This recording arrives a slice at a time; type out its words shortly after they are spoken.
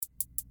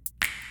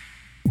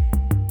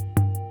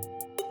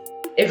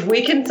if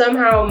we can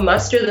somehow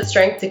muster the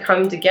strength to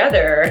come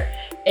together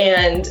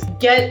and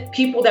get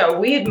people that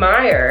we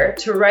admire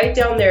to write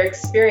down their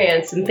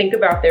experience and think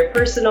about their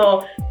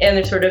personal and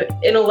their sort of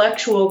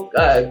intellectual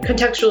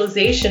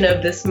contextualization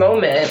of this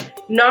moment,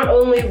 not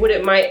only would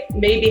it might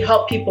maybe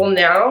help people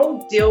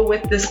now deal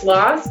with this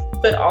loss,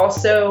 but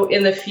also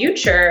in the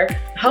future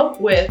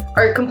help with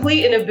our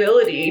complete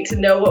inability to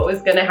know what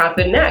was going to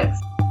happen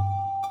next.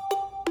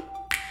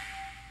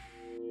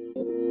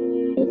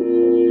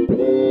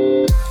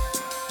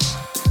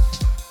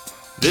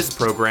 This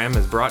program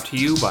is brought to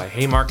you by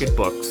Haymarket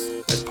Books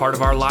as part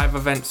of our live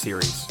event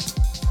series.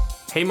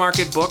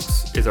 Haymarket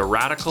Books is a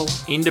radical,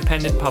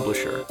 independent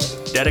publisher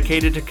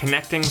dedicated to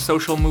connecting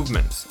social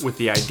movements with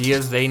the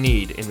ideas they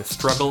need in the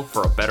struggle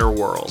for a better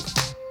world.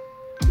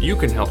 You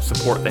can help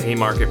support the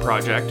Haymarket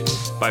Project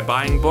by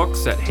buying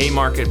books at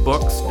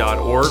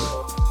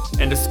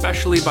haymarketbooks.org and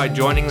especially by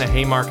joining the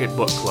Haymarket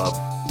Book Club.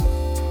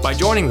 By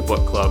joining the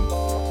book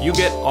club, you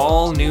get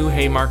all new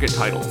Haymarket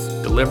titles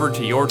delivered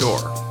to your door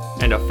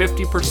and a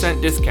 50%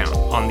 discount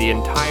on the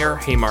entire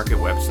Haymarket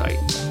website,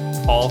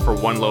 all for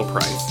one low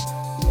price.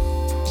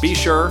 Be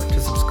sure to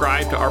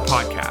subscribe to our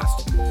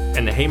podcast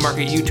and the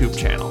Haymarket YouTube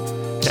channel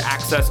to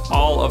access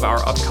all of our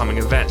upcoming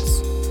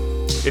events.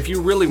 If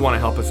you really want to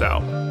help us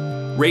out,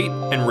 rate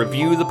and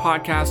review the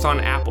podcast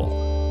on Apple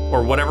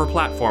or whatever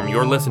platform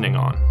you're listening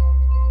on.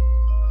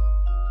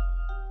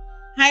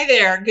 Hi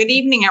there. Good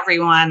evening,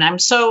 everyone. I'm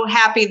so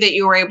happy that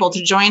you were able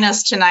to join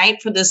us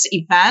tonight for this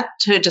event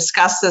to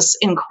discuss this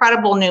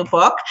incredible new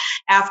book,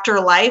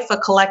 Afterlife, A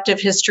Collective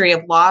History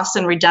of Loss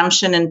and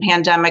Redemption in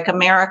Pandemic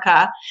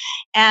America.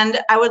 And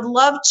I would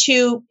love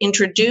to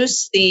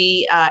introduce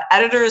the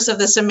editors of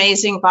this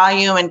amazing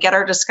volume and get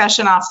our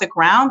discussion off the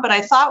ground. But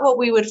I thought what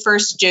we would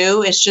first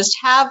do is just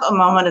have a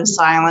moment of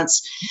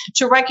silence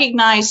to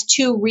recognize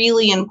two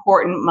really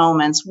important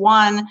moments.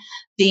 One,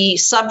 the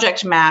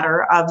subject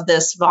matter of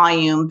this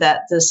volume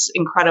that this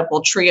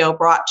incredible trio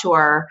brought to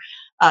our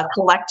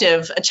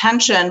collective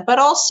attention, but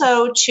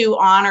also to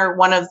honor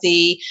one of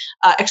the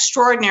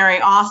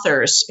extraordinary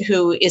authors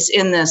who is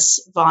in this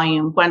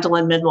volume,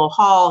 Gwendolyn Midwell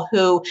Hall,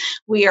 who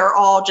we are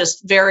all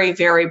just very,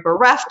 very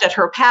bereft at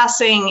her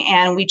passing,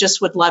 and we just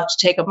would love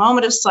to take a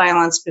moment of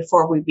silence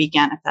before we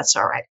begin, if that's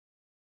all right.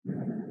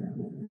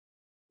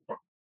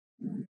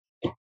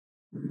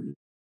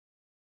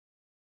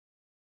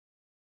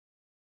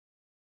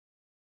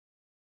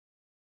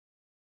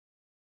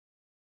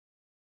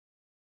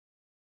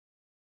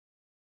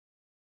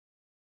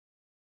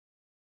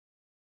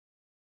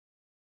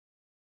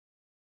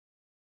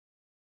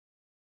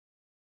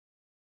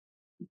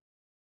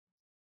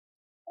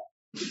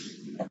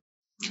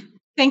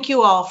 Thank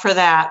you all for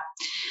that.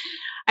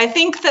 I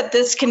think that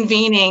this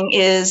convening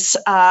is,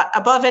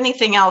 above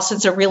anything else,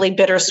 it's a really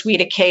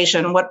bittersweet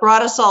occasion. What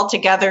brought us all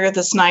together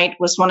this night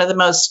was one of the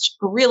most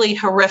really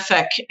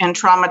horrific and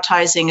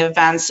traumatizing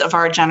events of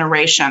our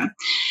generation.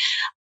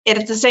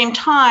 At the same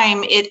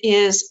time, it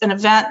is an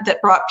event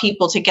that brought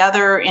people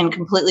together in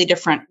completely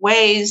different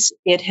ways.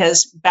 It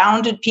has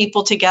bounded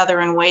people together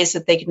in ways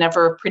that they could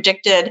never have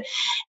predicted.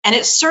 And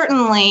it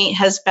certainly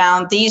has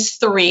bound these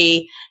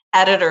three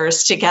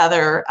editors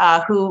together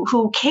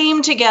who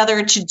came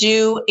together to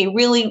do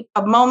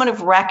a moment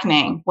of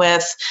reckoning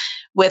with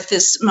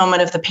this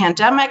moment of the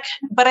pandemic,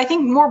 but I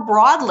think more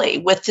broadly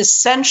with this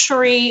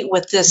century,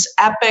 with this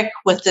epic,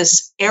 with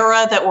this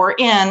era that we're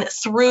in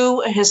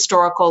through a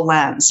historical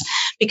lens.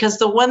 Because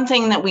the one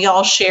thing that we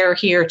all share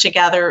here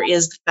together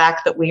is the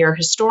fact that we are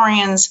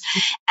historians,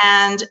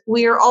 and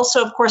we are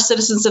also, of course,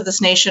 citizens of this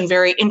nation,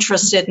 very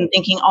interested in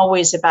thinking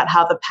always about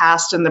how the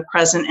past and the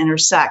present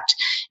intersect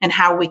and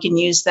how we can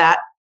use that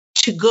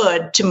to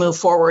good to move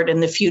forward in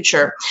the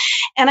future.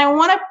 And I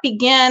want to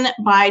begin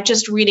by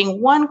just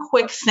reading one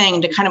quick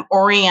thing to kind of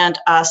orient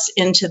us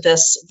into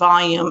this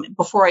volume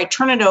before I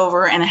turn it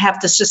over and have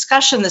this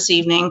discussion this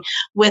evening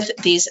with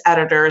these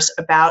editors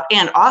about,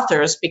 and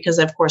authors, because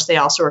of course they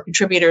also are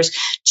contributors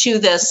to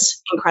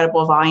this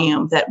incredible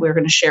volume that we're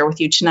going to share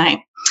with you tonight.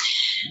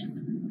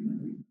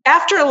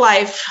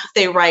 Afterlife,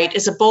 they write,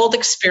 is a bold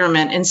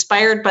experiment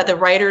inspired by the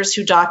writers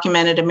who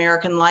documented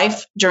American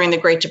life during the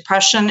Great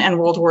Depression and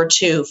World War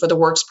II for the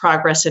Works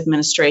Progress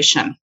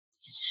Administration.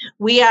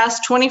 We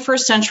asked 21st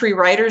century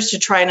writers to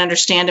try and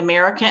understand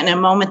America in a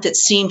moment that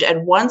seemed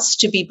at once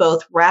to be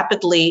both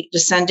rapidly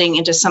descending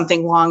into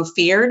something long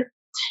feared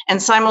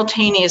and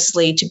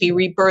simultaneously to be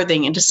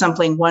rebirthing into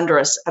something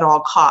wondrous at all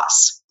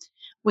costs.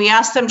 We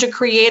asked them to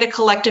create a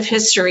collective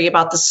history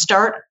about the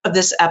start of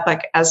this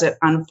epoch as it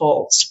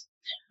unfolds.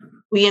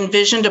 We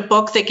envisioned a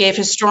book that gave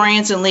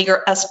historians and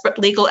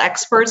legal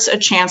experts a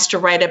chance to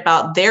write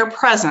about their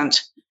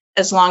present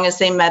as long as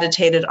they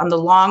meditated on the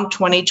long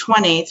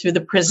 2020 through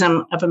the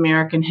prism of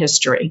American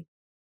history.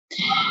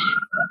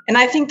 And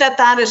I think that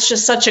that is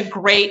just such a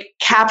great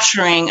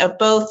capturing of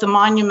both the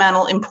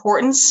monumental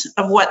importance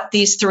of what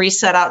these three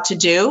set out to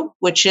do,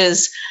 which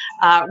is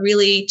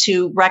really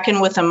to reckon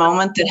with a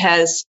moment that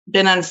has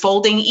been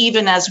unfolding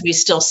even as we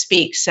still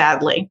speak,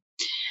 sadly.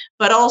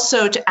 but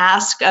also to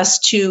ask us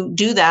to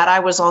do that. I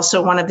was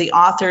also one of the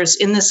authors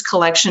in this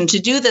collection to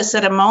do this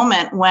at a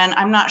moment when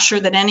I'm not sure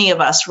that any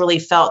of us really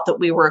felt that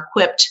we were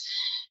equipped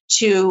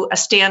to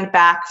stand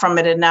back from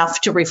it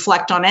enough to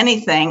reflect on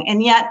anything.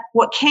 And yet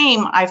what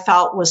came, I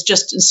felt, was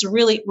just this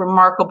really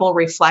remarkable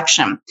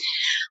reflection.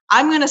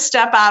 I'm going to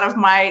step out of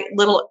my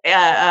little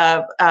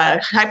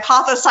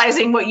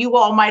hypothesizing what you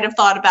all might have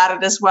thought about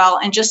it as well,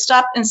 and just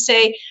stop and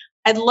say,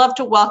 I'd love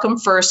to welcome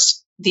first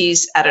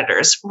these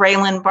editors.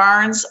 Raylan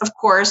Barnes, of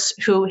course,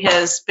 who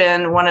has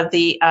been one of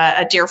the,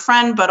 a dear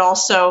friend, but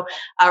also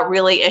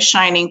really a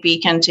shining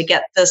beacon to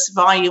get this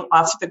volume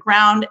off the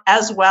ground,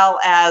 as well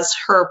as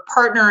her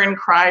partner in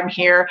crime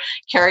here,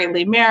 Carrie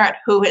Lee Merritt,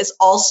 who has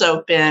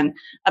also been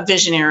a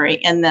visionary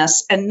in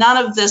this. And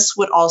none of this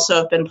would also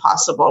have been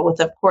possible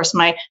with, of course,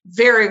 my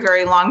very,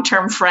 very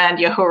long-term friend,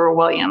 Yahura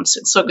Williams.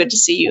 It's so good to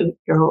see you,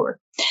 Yahura.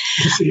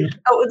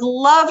 I would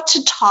love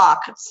to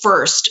talk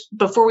first,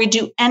 before we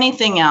do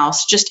anything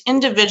else, just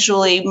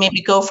individually,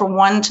 maybe go from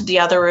one to the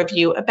other of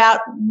you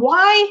about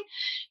why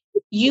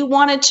you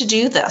wanted to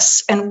do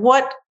this and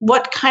what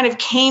kind of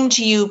came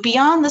to you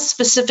beyond the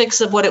specifics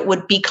of what it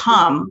would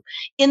become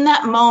in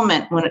that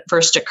moment when it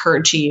first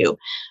occurred to you.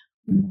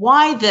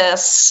 Why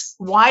this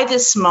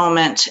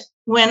moment?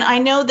 When I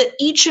know that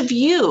each of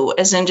you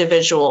as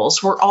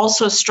individuals were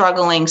also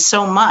struggling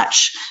so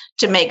much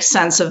to make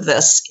sense of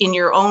this in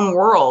your own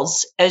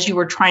worlds as you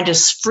were trying to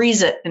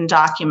freeze it and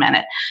document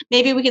it.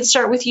 Maybe we could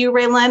start with you,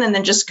 Raylan, and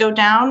then just go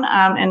down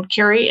and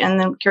Carrie, and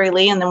then Carrie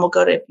Lee, and then we'll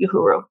go to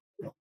Yahura.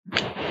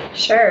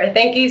 Sure.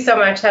 Thank you so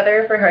much,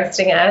 Heather, for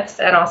hosting us,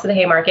 and also the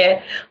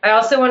Haymarket. I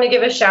also want to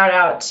give a shout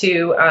out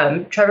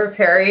to Trevor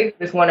Perry,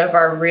 who's one of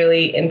our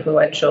really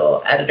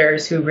influential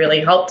editors who really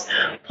helped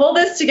pull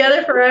this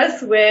together for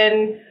us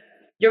when,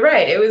 you're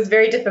right, it was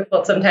very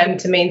difficult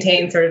sometimes to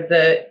maintain sort of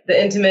the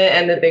intimate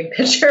and the big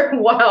picture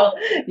while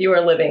you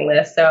were living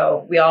this.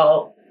 So we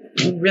all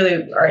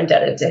really are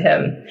indebted to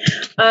him.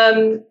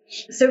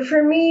 So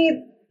for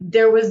me,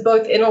 there was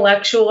both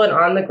intellectual and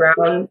on the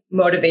ground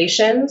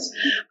motivations.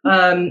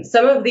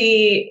 Some of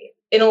the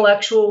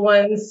intellectual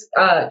ones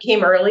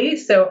came early.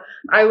 So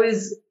I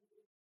was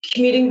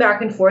commuting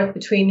back and forth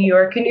between New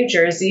York and New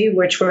Jersey,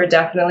 which were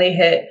definitely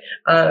hit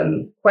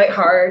quite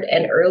hard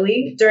and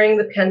early during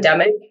the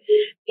pandemic.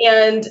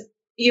 And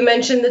you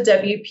mentioned the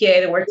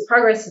WPA, the Works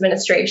Progress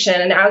Administration,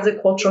 and as a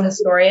cultural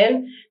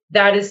historian,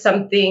 that is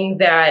something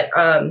that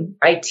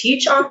I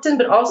teach often,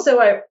 but also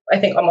I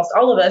think almost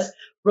all of us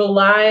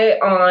rely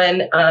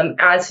on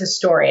as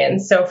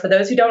historians. So for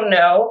those who don't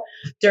know,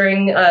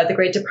 during the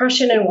Great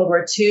Depression and World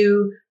War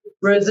II,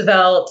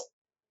 Roosevelt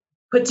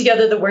put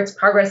together the Works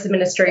Progress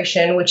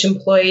Administration, which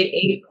employed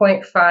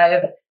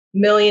 8.5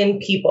 million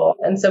people.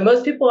 And so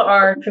most people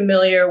are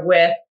familiar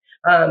with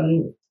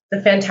the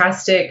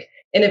fantastic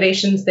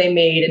innovations they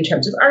made in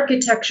terms of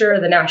architecture,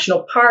 the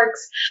national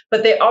parks,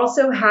 but they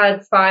also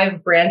had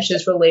 5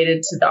 branches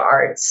related to the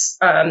arts.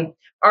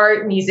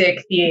 Art,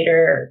 music,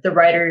 theater, the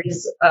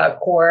writers'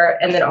 corps,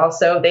 and then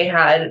also they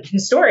had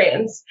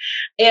historians.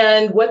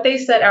 And what they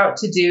set out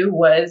to do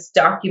was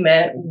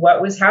document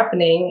what was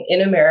happening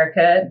in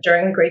America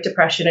during the Great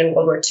Depression and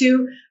World War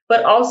II,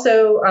 but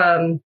also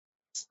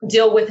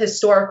deal with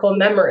historical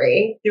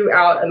memory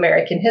throughout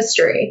American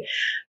history.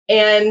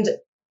 And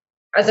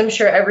as I'm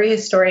sure every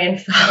historian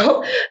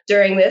felt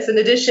during this, in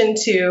addition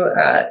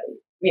to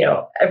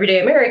everyday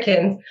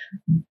Americans,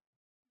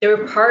 there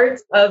were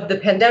parts of the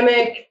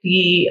pandemic,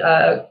 the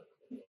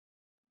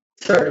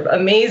sort of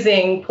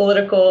amazing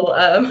political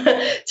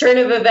turn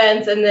of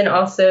events, and then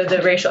also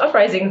the racial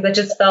uprisings that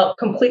just felt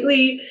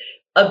completely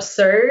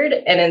absurd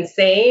and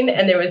insane,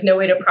 and there was no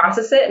way to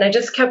process it. And I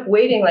just kept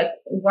waiting, like,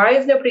 why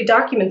is nobody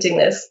documenting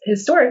this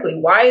historically?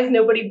 Why is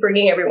nobody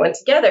bringing everyone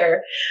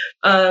together?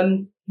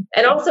 And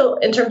also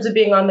in terms of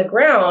being on the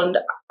ground,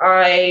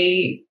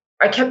 I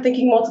kept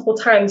thinking multiple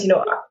times,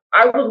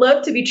 I would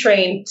love to be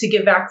trained to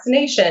give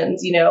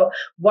vaccinations.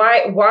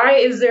 Why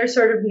is there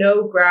sort of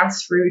no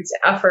grassroots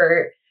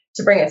effort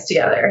to bring us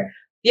together?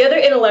 The other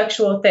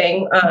intellectual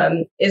thing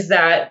is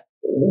that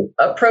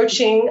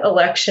approaching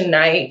election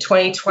night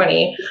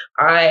 2020,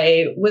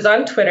 I was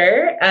on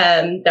Twitter,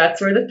 and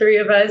that's where the three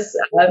of us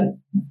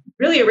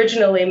really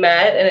originally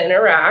met and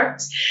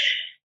interact.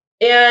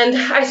 And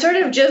I sort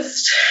of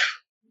just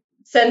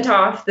sent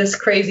off this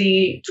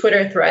crazy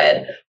Twitter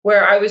thread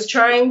where I was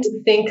trying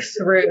to think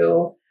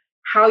through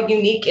how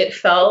unique it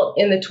felt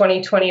in the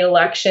 2020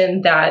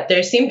 election that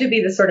there seemed to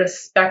be this sort of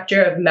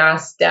specter of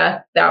mass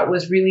death that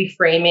was really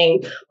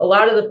framing a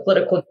lot of the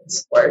political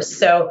discourse.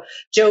 So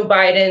Joe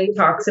Biden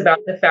talks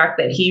about the fact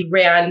that he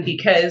ran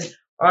because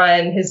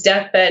on his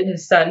deathbed,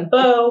 his son,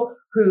 Beau,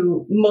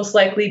 who most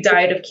likely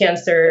died of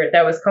cancer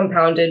that was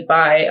compounded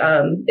by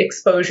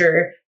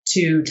exposure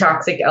to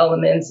toxic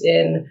elements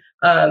in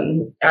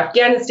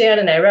Afghanistan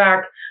and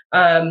Iraq,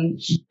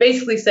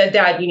 basically said,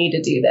 Dad, you need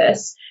to do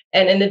this.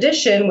 And in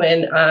addition,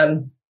 when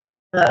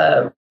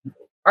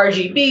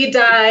RGB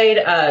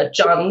died,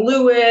 John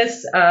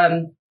Lewis,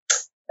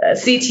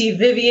 C.T.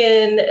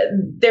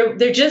 Vivian,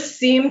 there just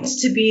seemed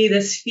to be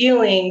this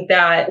feeling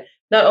that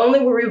not only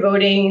were we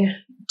voting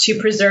to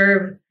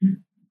preserve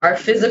our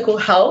physical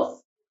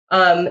health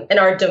and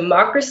our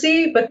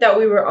democracy, but that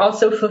we were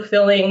also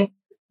fulfilling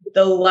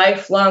the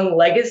lifelong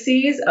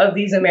legacies of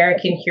these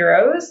American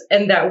heroes,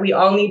 and that we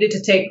all needed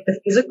to take the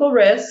physical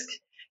risk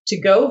to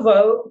go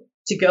vote,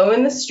 to go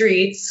in the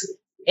streets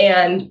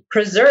and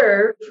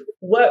preserve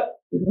what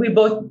we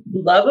both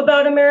love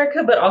about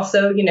America, but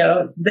also,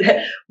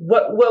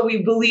 what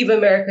we believe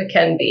America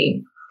can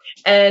be.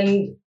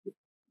 And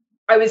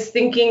I was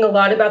thinking a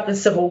lot about the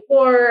Civil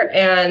War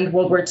and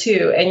World War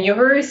II. And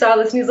Yohuri saw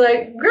this and he's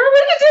like, girl,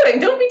 what are you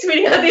doing? Don't be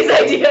tweeting out these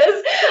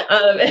ideas.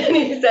 And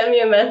he sent me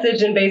a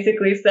message and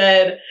basically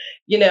said,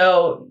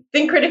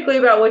 think critically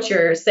about what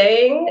you're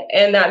saying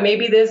and that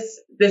maybe this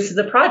is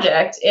a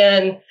project.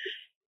 And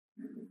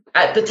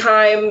at the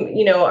time,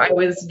 I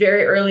was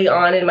very early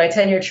on in my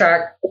tenure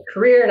track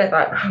career, and I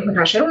thought, oh my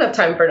gosh, I don't have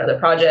time for another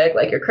project.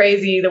 Like, you're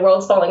crazy. The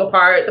world's falling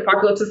apart. The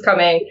apocalypse is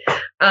coming.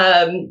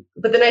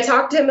 But then I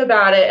talked to him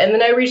about it, and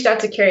then I reached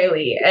out to Carrie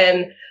Lee.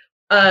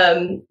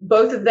 And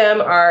both of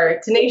them are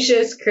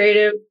tenacious,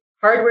 creative,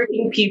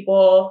 hardworking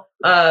people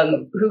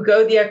who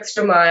go the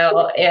extra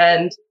mile.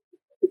 And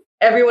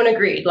everyone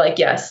agreed, like,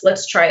 yes,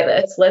 let's try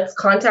this. Let's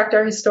contact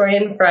our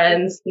historian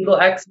friends, legal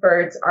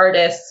experts,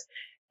 artists,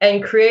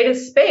 and create a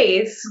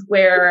space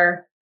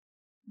where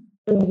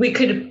we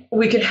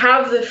could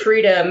have the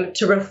freedom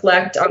to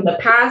reflect on the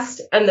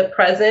past and the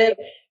present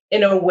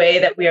in a way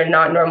that we are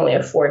not normally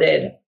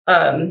afforded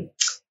in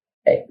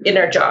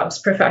our jobs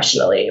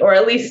professionally, or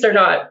at least they're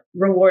not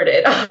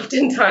rewarded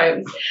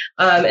oftentimes.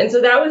 And so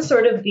that was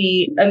sort of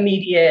the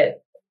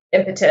immediate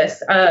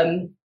impetus.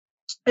 And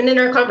in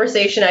our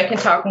conversation, I can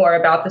talk more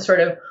about the sort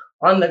of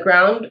on the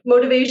ground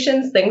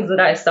motivations, things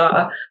that I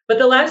saw. But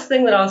the last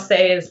thing that I'll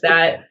say is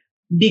that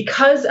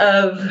because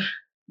of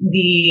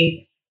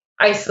the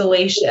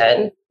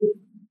isolation,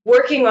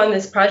 working on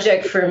this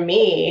project for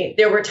me,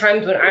 there were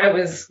times when I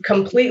was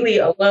completely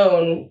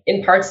alone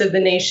in parts of the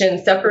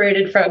nation,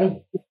 separated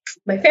from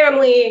my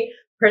family,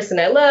 the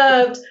person I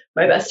loved,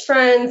 my best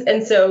friends.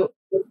 And so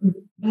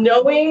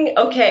knowing,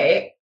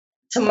 okay,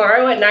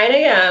 tomorrow at 9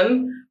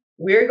 a.m.,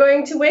 we're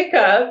going to wake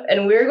up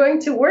and we're going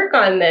to work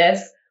on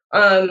this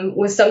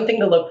was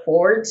something to look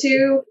forward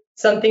to,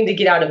 something to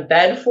get out of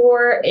bed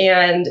for.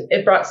 And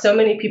it brought so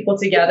many people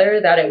together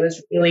that it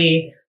was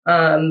really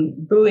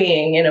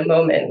buoying in a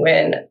moment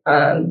when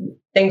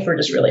things were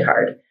just really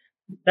hard.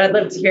 But I'd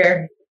love to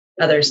hear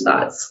others'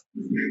 thoughts.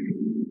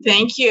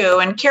 Thank you.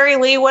 And Carrie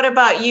Lee, what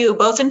about you,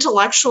 both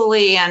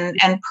intellectually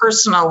and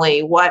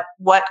personally? What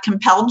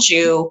compelled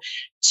you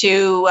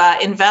to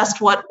invest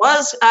what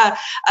was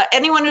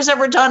anyone who's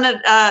ever done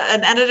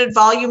an edited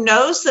volume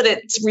knows that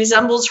it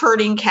resembles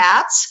herding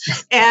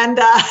cats, and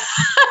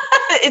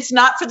it's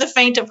not for the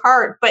faint of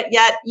heart, but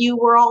yet you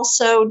were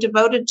also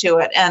devoted to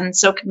it and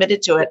so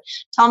committed to it.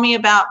 Tell me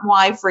about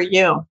why for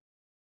you.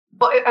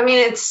 Well, I mean,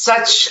 it's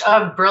such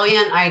a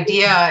brilliant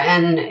idea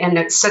and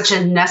it's such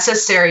a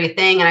necessary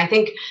thing. And I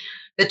think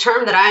the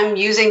term that I'm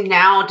using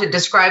now to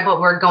describe what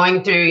we're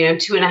going through,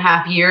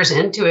 2.5 years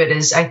into it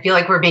is I feel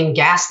like we're being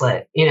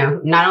gaslit,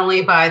 not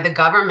only by the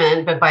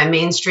government, but by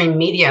mainstream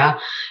media,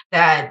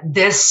 that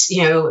this,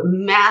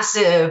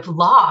 massive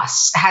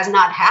loss has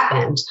not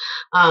happened.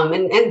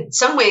 And in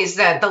some ways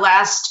that the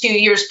last 2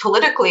 years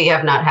politically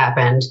have not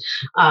happened.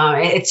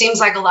 It seems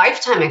like a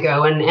lifetime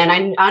ago. And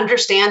I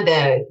understand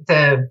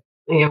the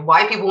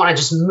why people want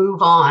to just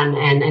move on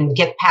and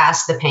get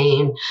past the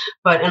pain.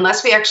 But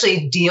unless we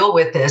actually deal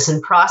with this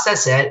and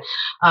process it,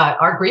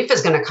 our grief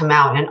is going to come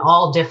out in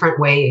all different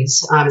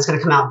ways. It's going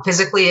to come out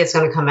physically. It's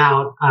going to come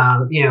out,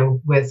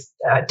 with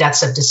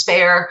deaths of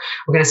despair.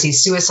 We're going to see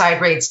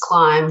suicide rates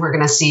climb. We're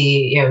going to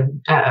see,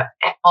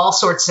 all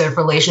sorts of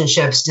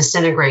relationships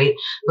disintegrate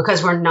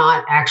because we're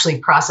not actually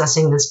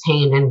processing this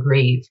pain and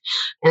grief.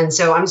 And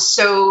so I'm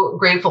so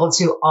grateful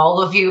to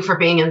all of you for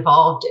being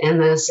involved in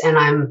this. And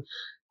I'm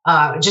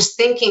just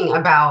thinking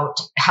about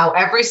how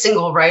every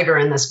single writer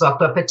in this book,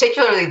 but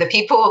particularly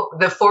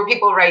the 4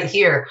 people right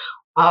here,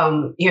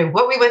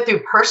 what we went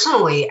through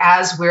personally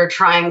as we're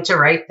trying to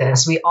write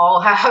this. We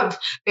all have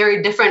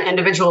very different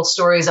individual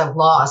stories of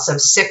loss, of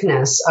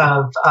sickness,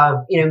 of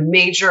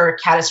major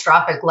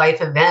catastrophic life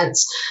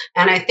events.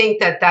 And I think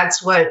that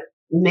that's what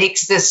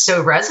makes this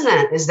so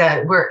resonant, is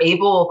that we're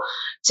able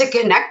to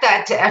connect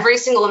that to every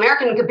single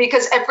American,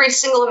 because every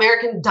single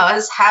American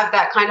does have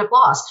that kind of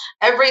loss.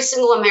 Every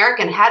single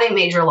American had a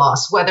major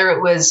loss, whether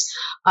it was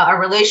a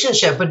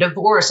relationship, a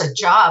divorce, a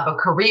job, a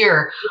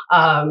career,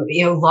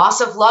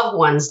 loss of loved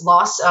ones,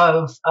 loss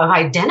of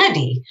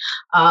identity.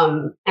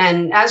 And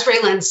as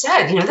Raylan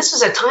said, this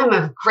was a time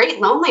of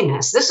great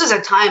loneliness. This was a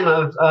time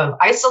of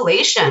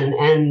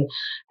isolation,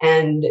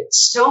 and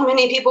so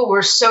many people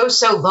were so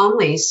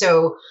lonely.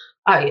 So,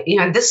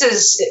 this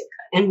is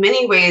in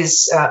many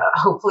ways,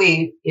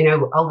 hopefully,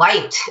 a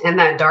light in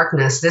that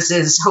darkness. This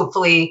is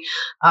hopefully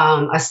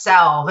a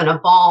salve and a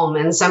balm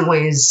in some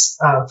ways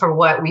for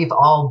what we've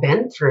all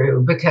been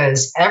through,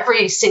 because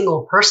every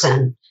single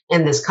person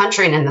in this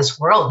country and in this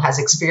world has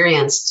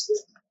experienced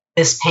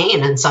this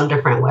pain in some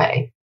different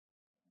way.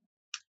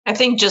 I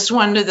think just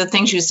one of the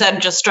things you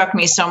said just struck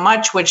me so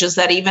much, which is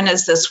that even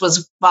as this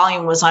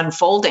volume was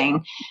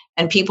unfolding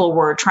and people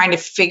were trying to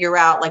figure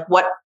out like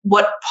what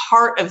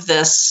part of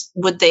this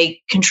would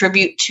they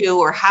contribute to,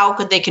 or how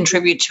could they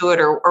contribute to it,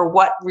 or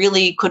what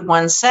really could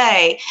one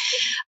say,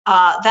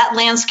 that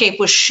landscape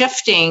was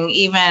shifting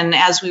even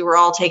as we were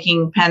all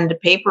taking pen to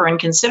paper and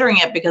considering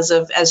it, because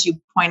of, as you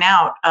point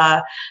out,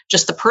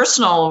 just the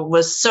personal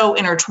was so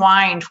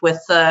intertwined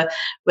with the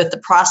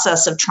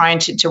process of trying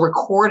to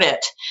record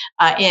it,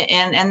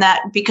 and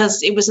that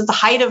because it was at the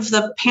height of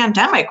the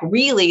pandemic,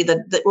 really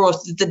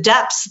the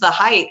depths, the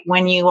height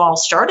when you all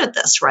started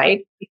this,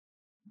 right?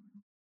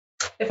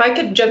 If I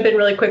could jump in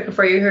really quick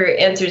before you hear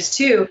answers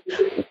too,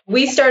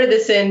 we started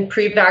this in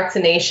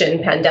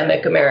pre-vaccination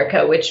pandemic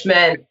America, which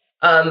meant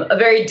a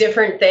very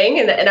different thing.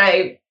 And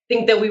I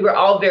think that we were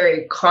all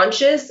very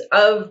conscious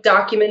of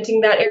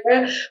documenting that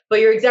era.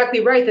 But you're exactly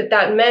right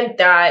that meant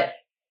that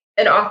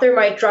an author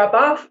might drop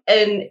off,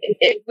 and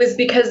it was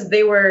because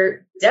they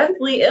were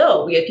deathly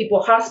ill. We had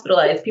people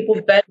hospitalized, people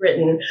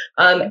bedridden,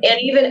 and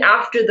even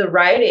after the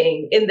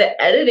writing, in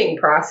the editing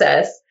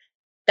process,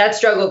 that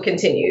struggle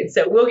continued.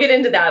 So we'll get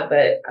into that,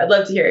 but I'd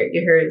love to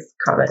hear his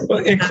comment.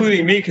 Well,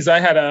 including me, because I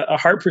had a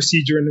heart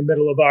procedure in the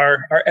middle of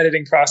our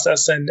editing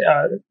process, and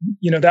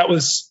that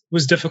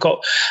was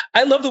difficult.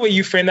 I love the way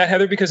you framed that,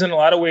 Heather, because in a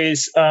lot of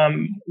ways,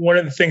 one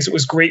of the things that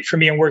was great for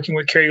me in working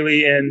with Carrie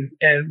Lee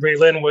and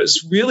Raylin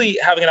was really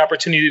having an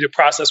opportunity to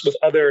process with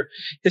other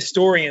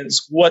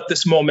historians what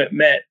this moment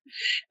meant.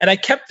 And I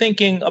kept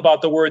thinking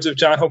about the words of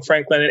John Hope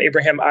Franklin and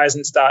Abraham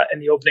Eisenstadt in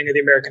the opening of the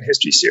American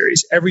History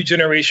series. Every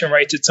generation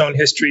writes its own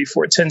history,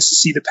 for it tends to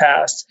see the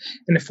past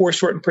in the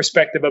foreshortened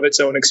perspective of its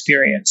own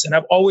experience. And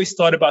I've always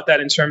thought about that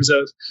in terms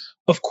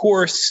of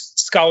course,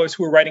 scholars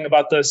who are writing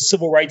about the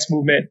civil rights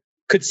movement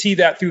could see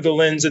that through the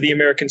lens of the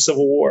American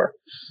Civil War.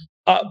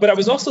 But I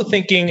was also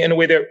thinking in a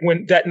way that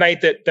when that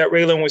night that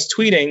Raylin was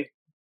tweeting, it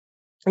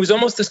was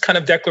almost this kind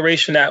of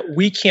declaration that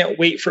we can't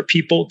wait for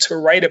people to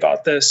write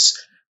about this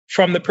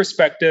from the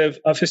perspective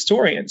of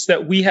historians,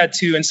 that we had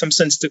to, in some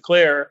sense,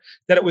 declare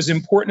that it was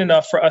important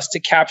enough for us to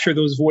capture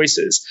those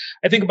voices.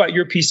 I think about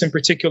your piece in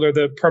particular,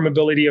 the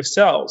permeability of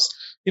cells.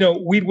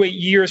 We'd wait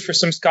years for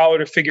some scholar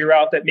to figure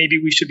out that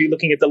maybe we should be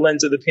looking at the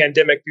lens of the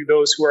pandemic through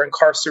those who are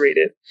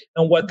incarcerated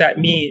and what that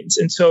means.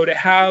 And so to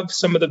have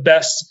some of the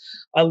best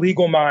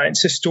legal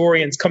minds,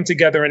 historians come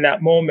together in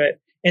that moment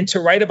and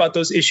to write about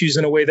those issues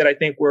in a way that I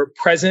think were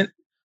present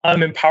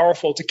and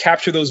powerful to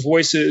capture those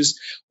voices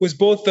was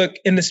both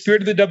in the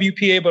spirit of the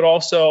WPA, but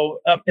also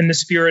in the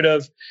spirit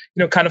of,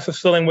 kind of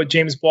fulfilling what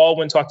James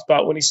Baldwin talked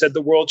about when he said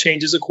the world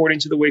changes according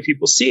to the way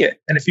people see it.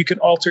 And if you can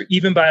alter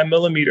even by a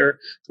millimeter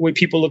the way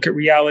people look at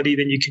reality,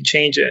 then you can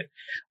change it.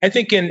 I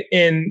think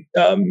in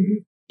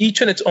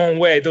each in its own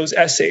way, those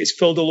essays,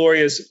 Phil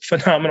Deloria's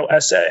phenomenal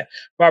essay,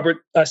 Robert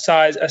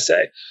Sy's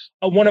essay,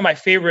 one of my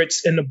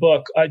favorites in the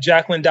book,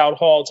 Jacqueline Dowd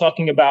Hall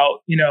talking about,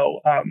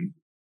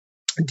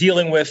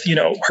 dealing with,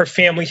 her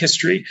family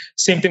history.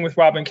 Same thing with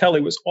Robin Kelly,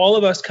 was all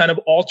of us kind of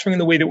altering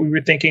the way that we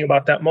were thinking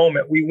about that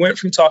moment. We went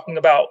from talking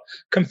about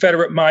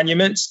Confederate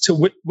monuments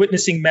to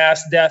witnessing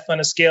mass death on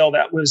a scale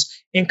that was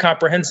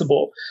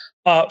incomprehensible.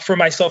 For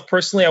myself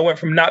personally, I went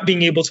from not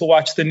being able to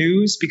watch the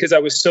news because I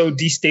was so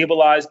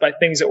destabilized by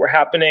things that were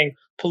happening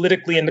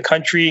politically in the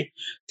country,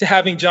 to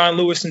having John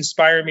Lewis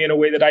inspire me in a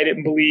way that I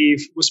didn't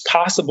believe was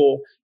possible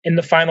in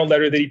the final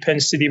letter that he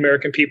pens to the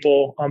American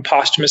people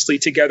posthumously,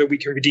 "Together we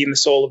can redeem the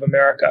soul of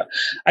America."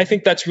 I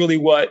think that's really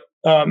what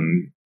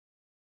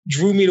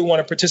drew me to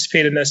want to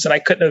participate in this. And I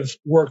couldn't have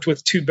worked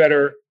with two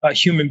better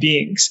human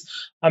beings.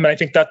 And I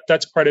think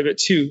that's part of it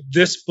too.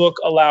 This book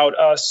allowed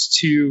us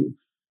to,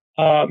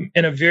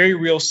 in a very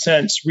real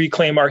sense,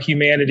 reclaim our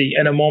humanity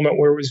in a moment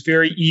where it was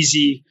very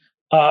easy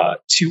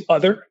to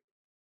other.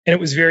 And it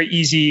was very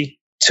easy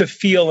to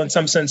feel, in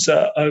some sense,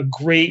 a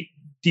great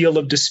deal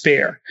of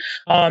despair.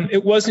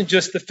 It wasn't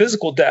just the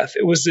physical death.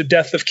 It was the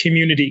death of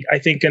community, I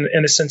think,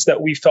 in a sense that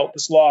we felt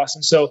this loss.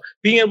 And so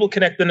being able to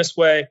connect in this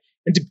way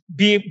and to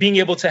being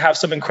able to have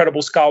some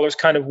incredible scholars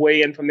kind of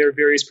weigh in from their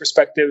various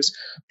perspectives,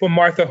 from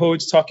Martha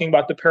Hodes talking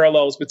about the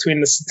parallels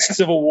between the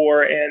Civil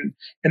War and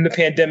the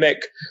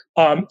pandemic,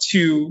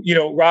 to,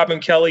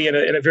 Robin Kelly in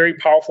a very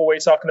powerful way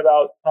talking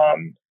about,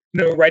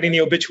 writing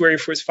the obituary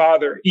for his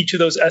father. Each of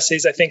those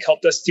essays, I think,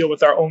 helped us deal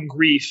with our own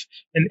grief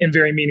in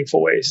very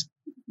meaningful ways.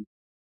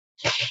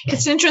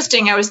 It's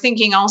interesting. I was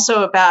thinking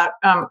also about,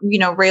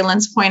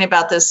 Raylin's point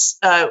about this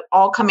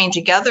all coming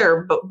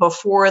together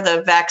before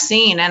the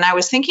vaccine. And I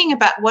was thinking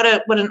about what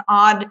an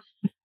odd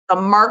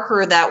a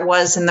marker that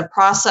was in the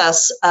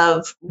process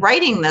of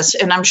writing this.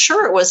 And I'm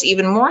sure it was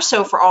even more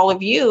so for all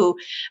of you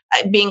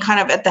being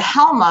kind of at the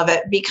helm of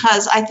it,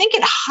 because I think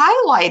it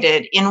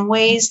highlighted in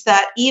ways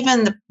that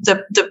even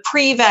the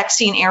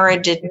pre-vaccine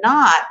era did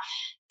not.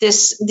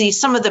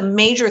 Some of the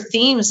major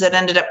themes that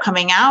ended up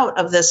coming out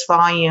of this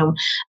volume,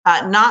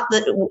 not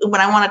that when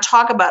I want to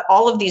talk about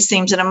all of these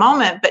themes in a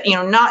moment, but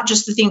not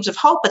just the themes of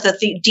hope, but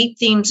the deep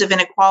themes of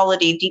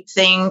inequality, deep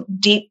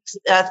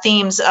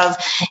themes of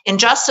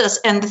injustice.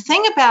 And the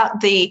thing about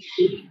the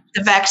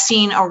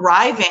vaccine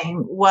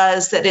arriving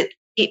was that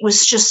it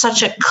was just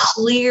such a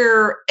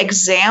clear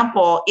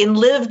example in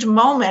lived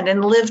moment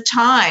and lived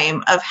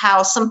time of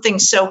how something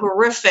so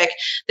horrific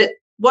that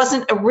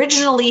wasn't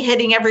originally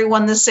hitting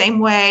everyone the same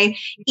way.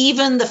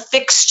 Even the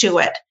fix to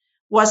it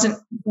was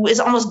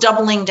almost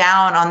doubling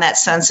down on that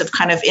sense of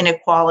kind of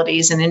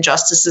inequalities and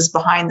injustices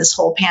behind this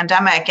whole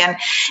pandemic.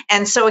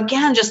 And so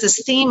again, just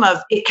this theme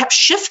of it kept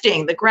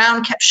shifting, the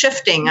ground kept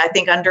shifting, I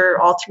think, under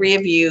all three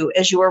of you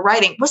as you were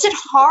writing. Was it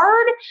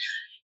hard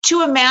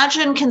to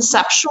imagine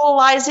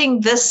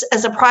conceptualizing this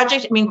as a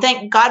project? I mean,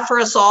 thank God for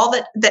us all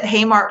that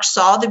Haymark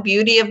saw the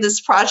beauty of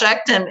this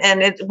project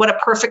and what a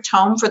perfect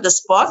home for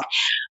this book.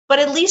 But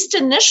at least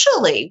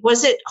initially,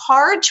 was it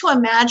hard to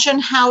imagine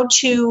how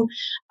to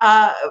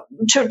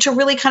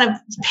really kind of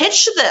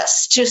pitch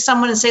this to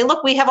someone and say,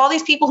 look, we have all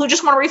these people who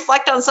just want to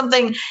reflect on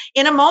something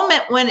in a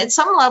moment when at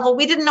some level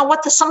we didn't know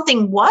what the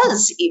something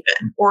was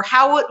even or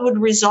how it would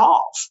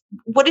resolve.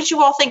 What did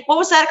you all think? What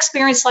was that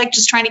experience like,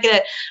 just trying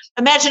to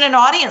imagine an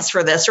audience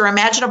for this or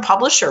imagine a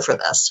publisher for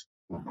this?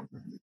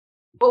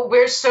 Well,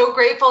 we're so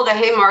grateful to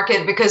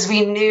Haymarket because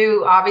we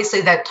knew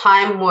obviously that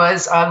time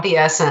was of the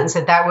essence,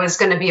 that was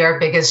going to be our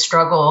biggest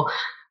struggle,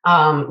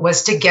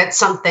 was to get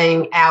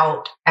something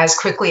out as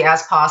quickly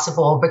as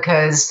possible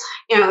because,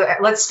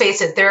 let's face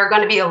it, there are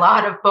going to be a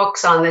lot of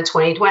books on the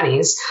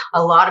 2020s,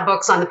 a lot of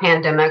books on the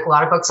pandemic, a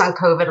lot of books on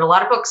COVID, a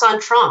lot of books on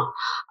Trump.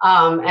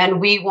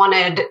 And we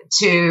wanted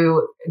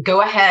to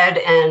go ahead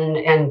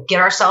and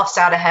get ourselves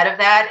out ahead of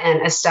that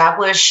and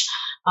establish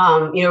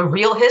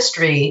real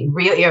history,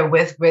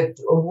 with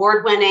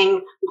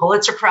award-winning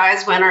Pulitzer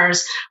Prize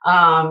winners,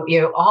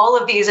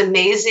 all of these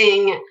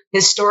amazing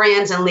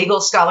historians and legal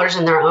scholars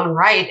in their own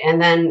right.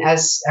 And then,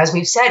 as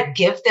we've said,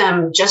 give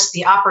them just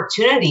the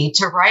opportunity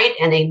to write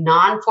in a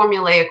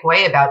non-formulaic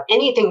way about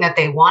anything that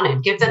they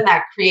wanted. Give them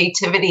that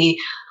creativity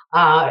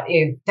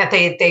that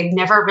they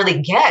never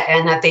really get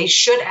and that they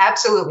should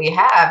absolutely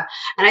have.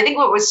 And I think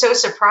what was so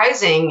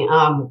surprising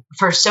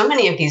for so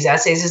many of these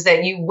essays is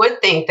that you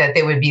would think that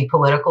they would be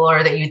political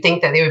or that you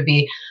think that they would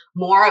be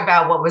more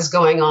about what was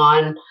going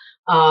on,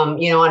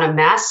 on a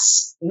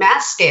mass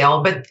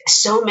scale, but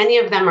so many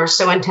of them are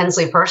so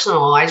intensely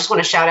personal. I just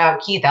want to shout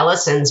out Keith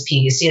Ellison's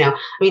piece.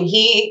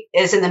 He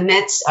is in the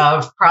midst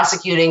of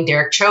prosecuting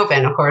Derek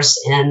Chauvin, of course,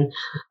 in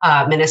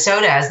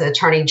Minnesota as the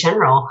attorney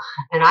general.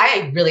 And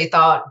I really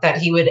thought that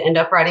he would end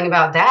up writing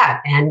about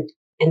that. And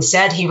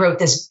instead, he wrote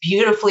this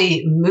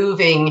beautifully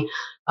moving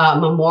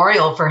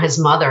memorial for his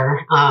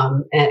mother,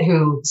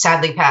 who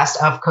sadly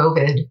passed of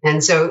COVID.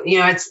 And so,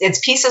 it's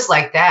pieces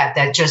like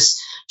that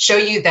just show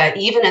you that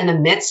even in the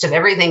midst of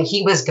everything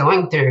he was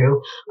going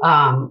through,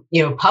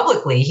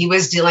 publicly, he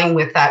was dealing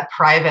with that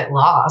private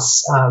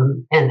loss.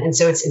 And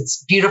so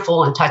it's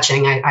beautiful and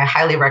touching. I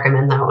highly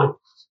recommend that one.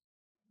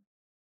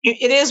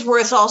 It is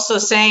worth also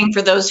saying,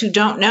 for those who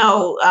don't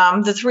know,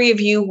 the three of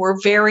you were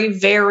very,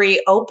 very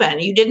open.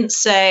 You didn't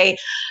say,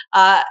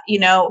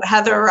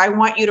 Heather, I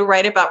want you to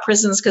write about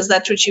prisons because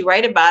that's what you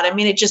write about. I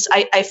mean,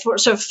 I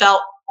sort of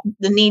felt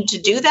the need to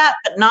do that,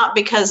 but not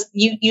because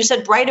you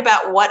said write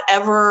about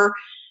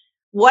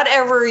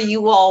whatever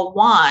you all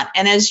want.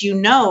 And as you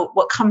know,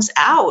 what comes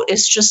out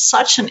is just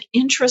such an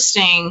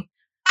interesting,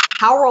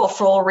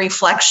 powerful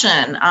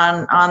reflection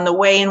on the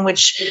way in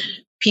which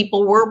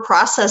people were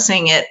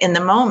processing it in the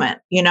moment,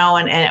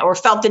 or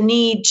felt the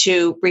need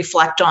to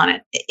reflect on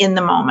it in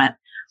the moment.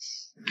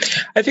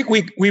 I think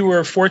we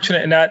were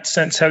fortunate in that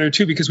sense, Heather,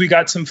 too, because we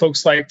got some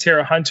folks like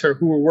Tara Hunter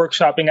who were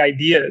workshopping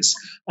ideas.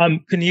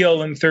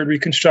 Peniel in Third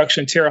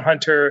Reconstruction, Tara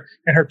Hunter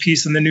and her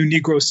piece on the new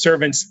Negro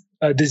servants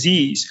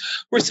disease.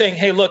 We're saying,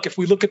 hey, look, if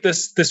we look at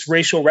this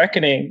racial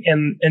reckoning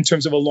in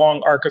terms of a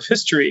long arc of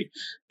history,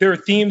 there are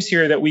themes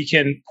here that we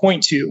can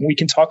point to. We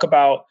can talk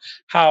about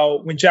how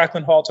when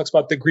Jacqueline Hall talks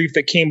about the grief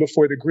that came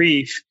before the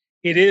grief,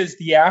 it is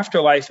the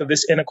afterlife of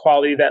this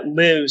inequality that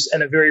lives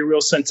in a very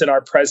real sense in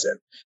our present,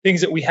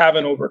 things that we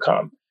haven't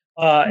overcome,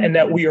 and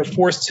that we are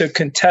forced to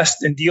contest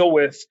and deal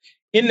with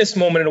in this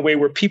moment in a way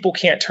where people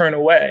can't turn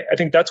away. I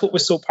think that's what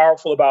was so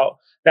powerful about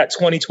that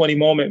 2020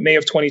 moment, May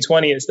of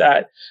 2020, is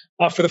that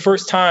for the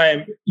first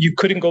time, you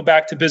couldn't go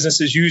back to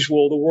business as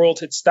usual. The world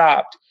had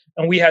stopped,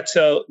 and we had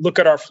to look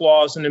at our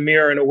flaws in the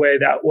mirror in a way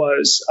that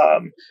was,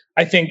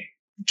 I think,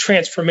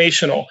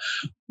 transformational.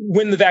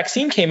 When the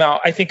vaccine came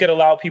out, I think it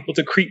allowed people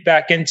to creep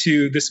back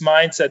into this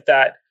mindset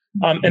that,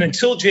 and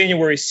until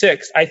January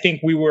 6th, I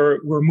think we were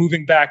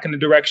moving back in the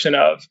direction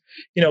of,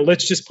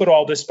 let's just put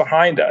all this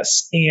behind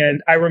us.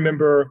 And I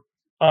remember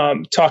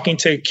talking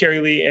to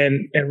Carrie Lee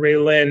and Ray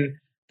Lynn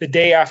the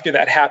day after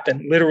that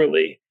happened,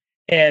 literally.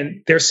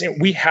 And they're saying,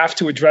 we have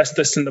to address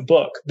this in the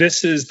book.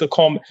 This is the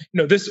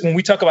this, when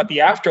we talk about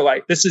the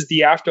afterlife, this is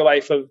the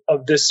afterlife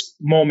of this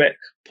moment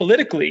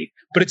politically,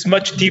 but it's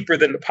much deeper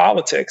than the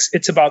politics.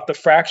 It's about the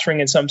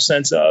fracturing in some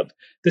sense of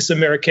this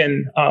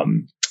American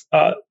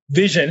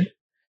vision.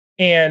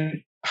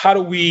 And how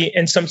do we,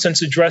 in some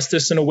sense, address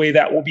this in a way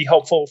that will be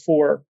helpful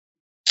for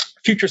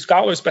future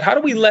scholars, but how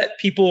do we let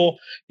people,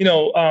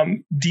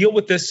 deal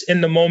with this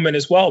in the moment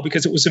as well?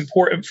 Because it was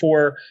important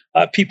for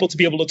people to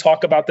be able to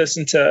talk about this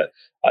and to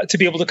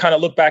be able to kind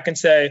of look back and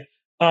say,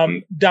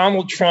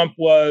 Donald Trump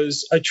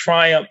was a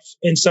triumph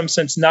in some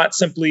sense, not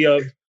simply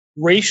of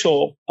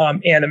racial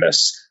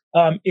animus.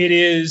 It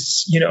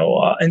is,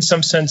 in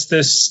some sense,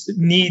 this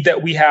need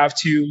that we have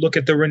to look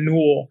at the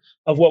renewal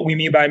of what we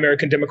mean by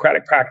American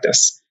democratic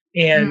practice.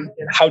 And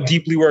how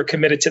deeply we're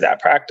committed to that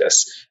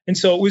practice. And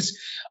so it was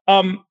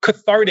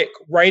cathartic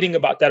writing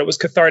about that. It was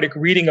cathartic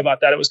reading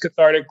about that. It was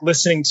cathartic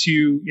listening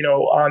to,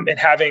 and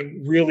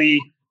having really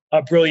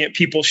brilliant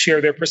people share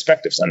their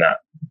perspectives on that.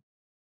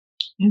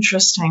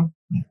 Interesting.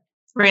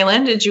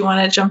 Raylan, did you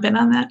want to jump in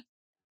on that?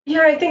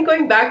 Yeah, I think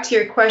going back to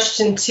your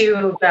question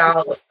too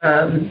about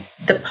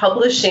the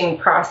publishing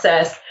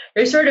process,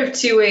 there's sort of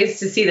two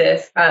ways to see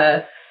this.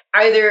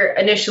 Either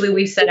initially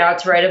we set out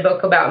to write a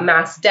book about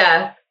mass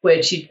death,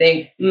 which you'd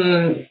think,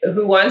 who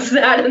wants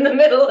that in the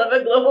middle of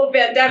a global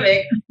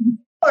pandemic?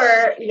 Or,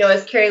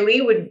 as Carrie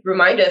Lee would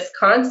remind us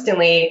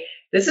constantly,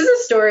 this is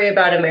a story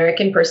about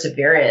American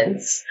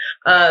perseverance.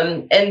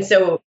 And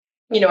so,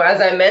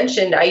 as I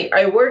mentioned,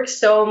 I worked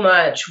so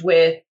much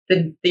with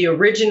the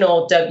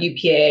original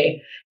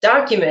WPA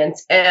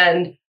documents,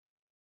 and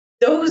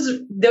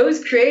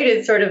those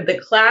created sort of the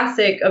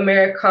classic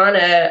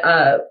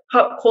Americana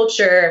pop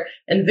culture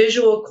and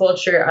visual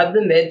culture of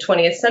the mid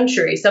 20th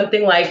century,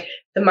 something like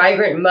the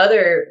migrant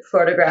mother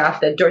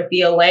photograph that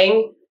Dorothea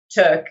Lange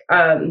took.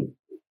 I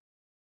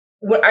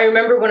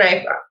remember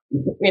when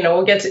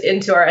we'll get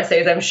into our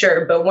essays, I'm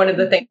sure, but one of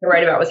the things I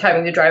write about was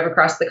having to drive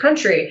across the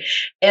country.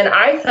 And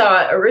I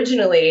thought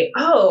originally,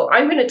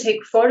 I'm going to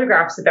take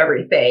photographs of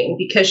everything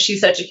because she's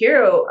such a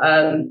hero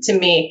to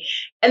me.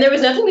 And there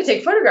was nothing to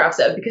take photographs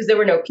of because there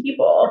were no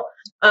people.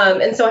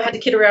 And so I had to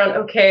kid around,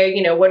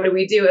 what do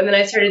we do? And then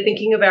I started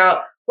thinking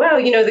about,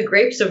 the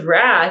Grapes of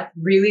Wrath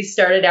really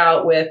started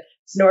out with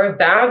Sonora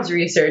Babb's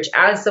research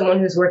as someone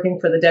who's working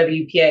for the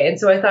WPA. And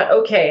so I thought,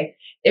 okay,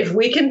 if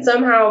we can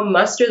somehow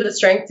muster the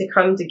strength to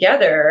come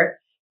together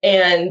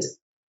and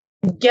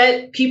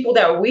get people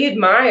that we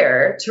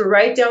admire to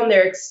write down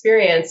their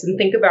experience and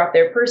think about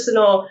their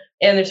personal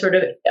and their sort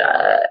of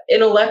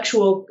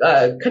intellectual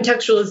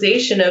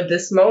contextualization of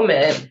this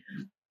moment,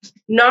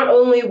 not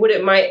only would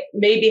it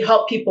maybe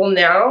help people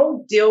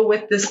now deal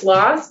with this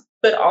loss,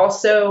 but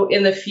also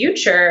in the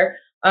future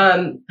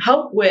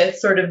help with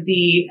sort of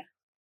the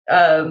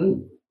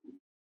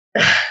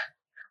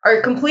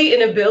our complete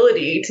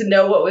inability to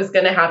know what was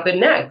going to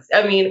happen next.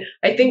 I mean,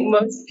 I think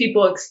most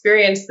people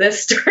experienced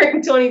this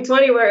during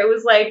 2020, where it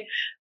was like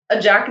a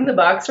Jack in the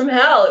Box from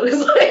hell. It was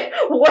like,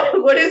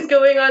 what is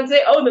going on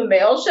today? Oh, the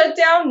mail shut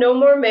down. No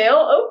more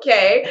mail.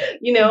 Okay.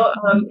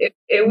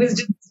 It was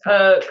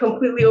just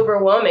completely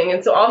overwhelming.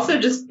 And so also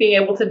just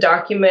being able to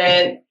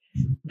document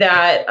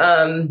that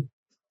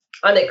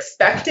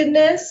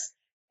unexpectedness.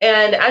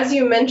 And as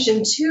you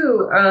mentioned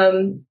too,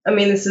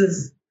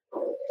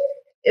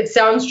 it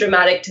sounds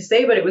dramatic to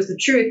say, but it was the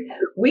truth.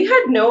 We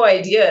had no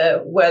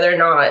idea whether or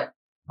not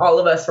all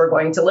of us were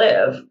going to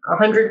live.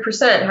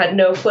 100% had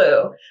no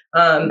clue.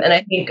 And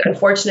I think,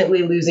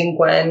 unfortunately, losing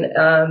Gwen,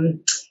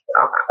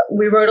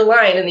 we wrote a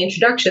line in the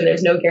introduction,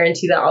 there's no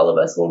guarantee that all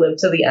of us will live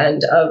to the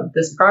end of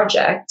this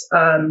project.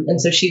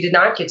 And so she did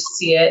not get to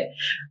see it.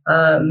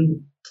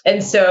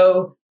 And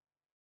so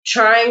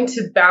trying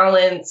to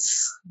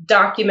balance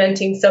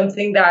documenting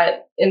something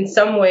that in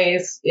some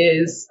ways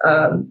is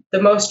the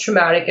most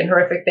traumatic and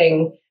horrific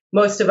thing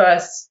most of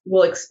us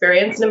will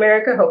experience in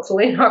America,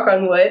 hopefully, knock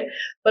on wood,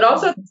 but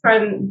also at the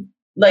time,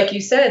 like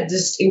you said,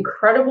 just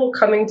incredible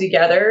coming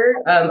together,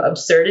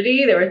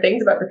 absurdity. There were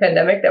things about the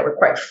pandemic that were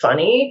quite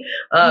funny,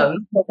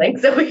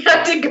 things that we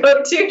had to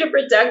go to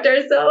protect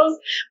ourselves.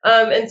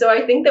 And so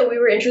I think that we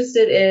were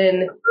interested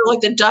in like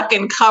the duck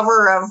and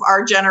cover of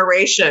our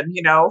generation,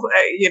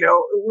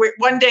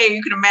 one day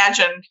you can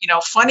imagine,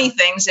 funny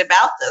things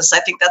about this.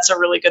 I think that's a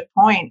really good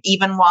point.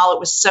 Even while it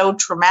was so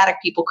traumatic,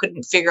 people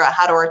couldn't figure out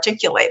how to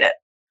articulate it.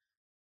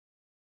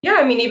 Yeah,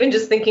 I mean, even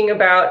just thinking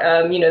about,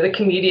 the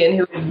comedian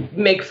who would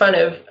make fun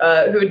of,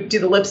 who would do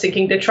the lip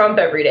syncing to Trump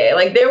every day.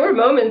 Like, there were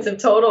moments of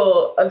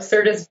total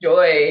absurdist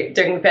joy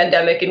during the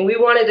pandemic, and we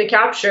wanted to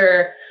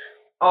capture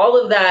all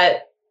of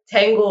that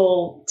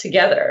tangled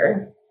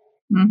together.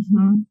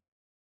 Mm-hmm.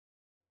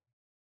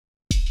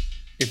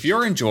 If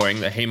you're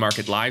enjoying the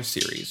Haymarket Live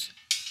series,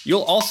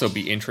 you'll also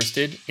be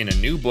interested in a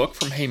new book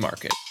from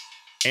Haymarket,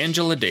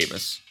 Angela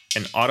Davis,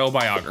 an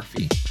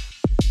autobiography.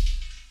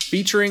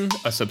 Featuring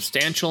a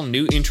substantial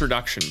new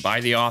introduction by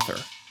the author,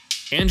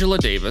 Angela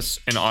Davis,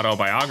 an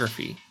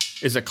autobiography,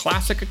 is a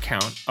classic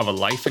account of a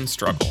life in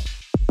struggle.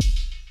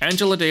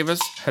 Angela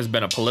Davis has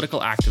been a political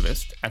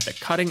activist at the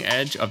cutting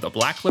edge of the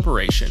Black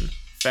liberation,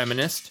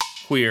 feminist,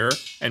 queer,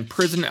 and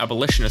prison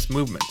abolitionist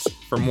movements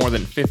for more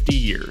than 50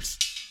 years.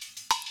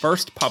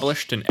 First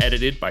published and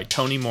edited by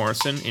Toni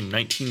Morrison in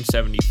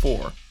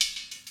 1974,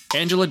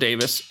 Angela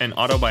Davis, An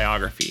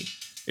Autobiography,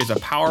 is a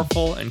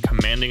powerful and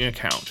commanding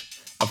account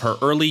of her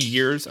early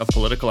years of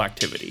political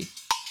activity.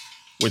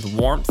 With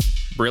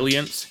warmth,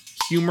 brilliance,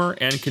 humor,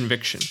 and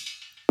conviction,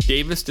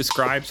 Davis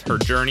describes her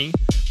journey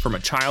from a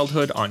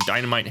childhood on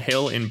Dynamite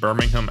Hill in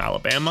Birmingham,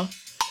 Alabama,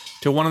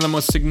 to one of the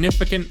most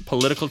significant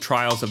political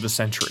trials of the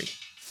century.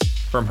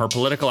 From her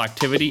political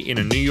activity in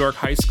a New York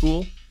high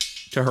school,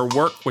 to her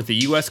work with the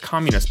U.S.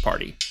 Communist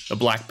Party, the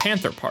Black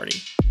Panther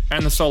Party,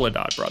 and the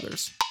Soledad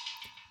Brothers.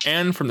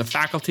 And from the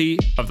faculty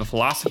of the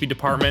philosophy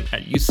department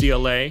at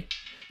UCLA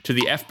to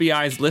the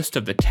FBI's list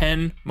of the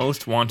 10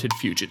 most wanted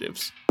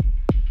fugitives.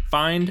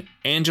 Find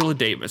Angela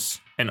Davis,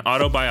 An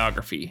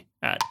Autobiography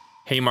at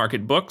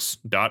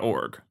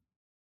haymarketbooks.org.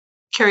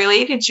 Carrie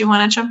Lee, did you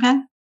want to jump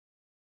in?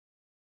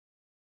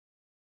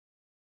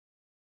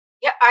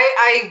 Yeah,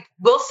 I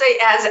will say,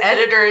 as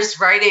editors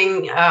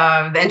writing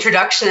the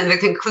introduction and the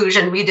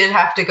conclusion, we did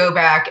have to go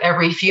back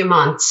every few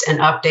months and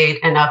update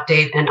and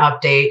update and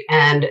update.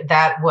 And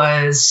that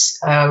was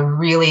a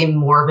really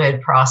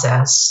morbid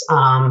process,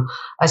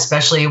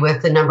 especially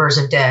with the numbers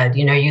of dead.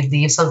 You know, you'd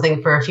leave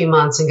something for a few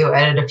months and go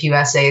edit a few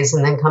essays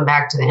and then come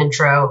back to the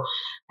intro,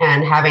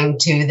 and having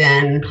to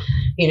then,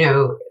 you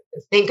know,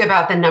 think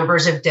about the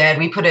numbers of dead.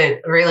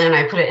 Raylan and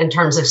I put it in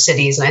terms of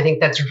cities. And I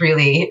think that's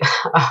really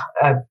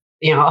a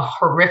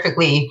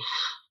horrifically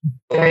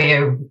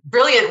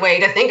brilliant way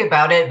to think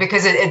about it,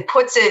 because it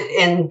puts it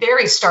in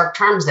very stark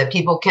terms that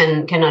people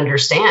can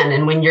understand.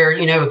 And when you're,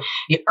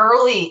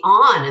 early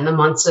on in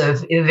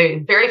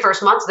the very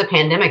first months of the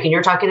pandemic, and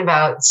you're talking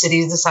about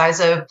cities the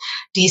size of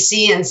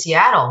DC and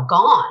Seattle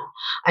gone,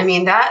 I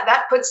mean,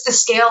 that puts the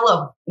scale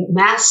of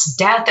mass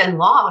death and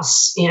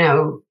loss,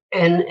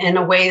 in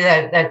a way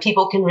that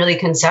people can really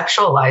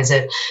conceptualize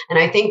it. And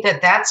I think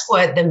that that's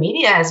what the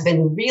media has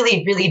been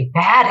really, really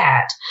bad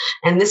at.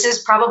 And this is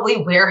probably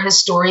where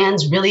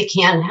historians really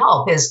can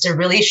help, is to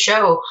really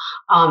show,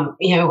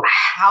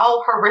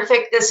 how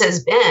horrific this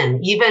has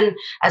been. Even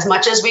as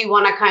much as we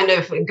want to kind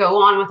of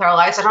go on with our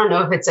lives, I don't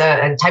know if it's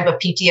a type of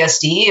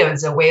PTSD, or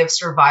it's a way of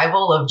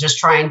survival of just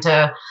trying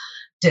to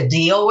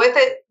deal with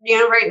it,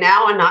 right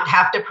now and not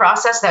have to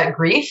process that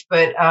grief.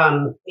 But,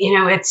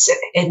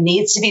 it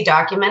needs to be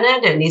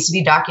documented. It needs to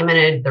be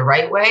documented the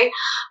right way.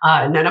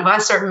 None of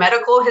us are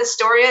medical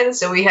historians,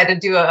 so we had to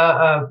do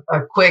a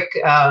quick,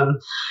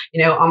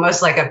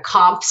 almost like a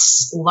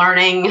comps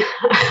learning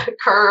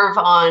curve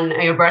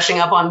on brushing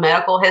up on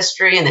medical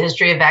history and the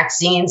history of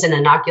vaccines and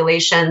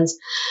inoculations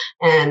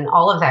and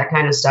all of that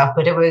kind of stuff.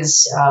 But it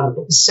was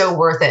so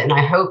worth it. And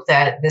I hope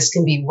that this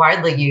can be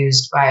widely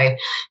used by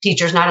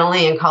teachers, not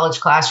only in college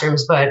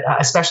classrooms, but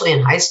especially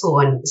in high school,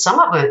 and some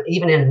of it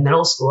even in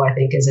middle school, I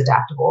think is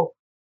adaptable.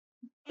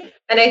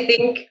 And I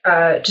think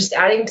just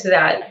adding to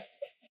that,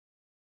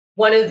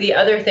 one of the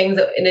other things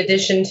that, in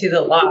addition to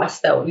the loss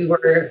that we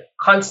were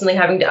constantly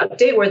having to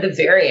update, were the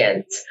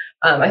variants.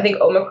 I think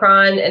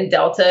Omicron and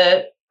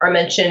Delta are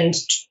mentioned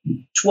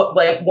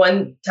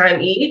one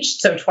time each,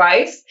 so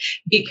twice,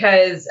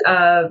 because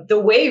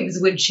the waves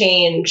would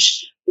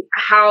change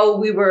how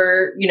we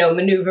were,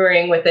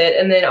 maneuvering with it.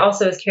 And then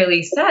also, as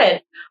Carrie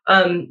said,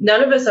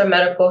 none of us are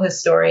medical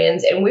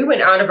historians, and we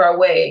went out of our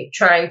way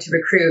trying to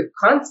recruit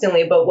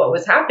constantly. But what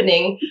was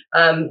happening,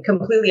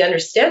 completely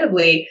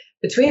understandably,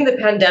 between the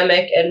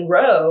pandemic and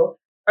Roe,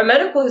 our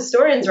medical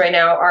historians right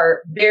now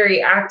are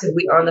very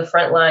actively on the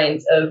front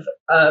lines of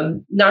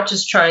not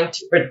just trying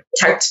to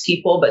protect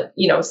people, but,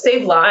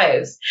 save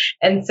lives.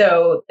 And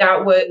so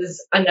that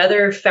was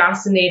another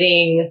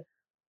fascinating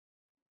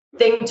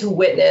thing to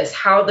witness,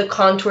 how the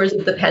contours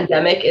of the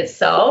pandemic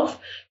itself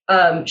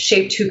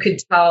shaped who could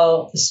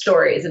tell the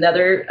stories.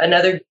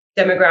 Another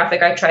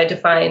demographic I tried to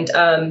find,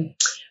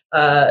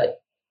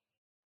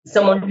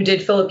 someone who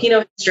did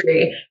Filipino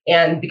history,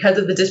 and because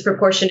of the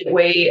disproportionate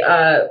way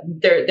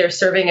they're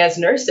serving as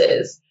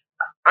nurses,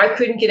 I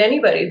couldn't get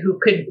anybody who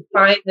could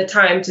find the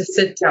time to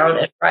sit down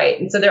and write.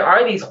 And so there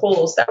are these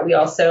holes that we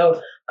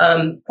also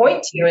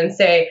point to and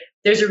say,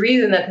 there's a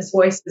reason that this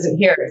voice isn't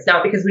here. It's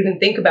not because we didn't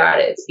think about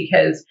it. It's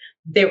because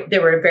they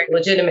were very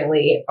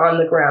legitimately on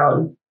the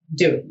ground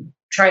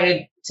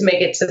trying to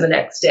make it to the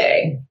next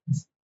day.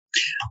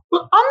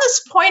 Well, on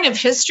this point of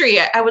history,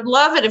 I would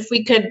love it if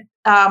we could,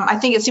 I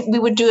think we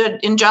would do an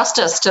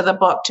injustice to the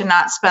book to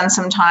not spend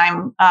some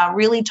time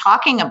really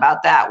talking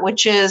about that,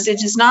 which is,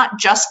 it is not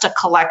just a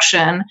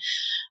collection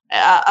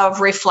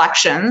of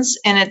reflections,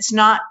 and it's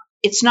not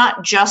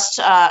just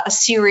a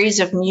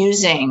series of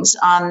musings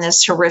on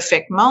this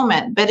horrific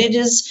moment, but it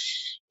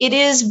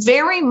is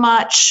very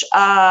much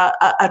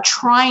a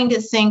trying to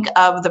think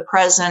of the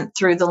present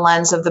through the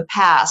lens of the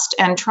past,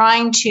 and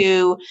trying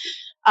to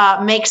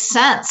make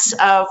sense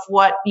of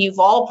what you've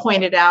all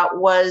pointed out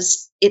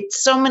was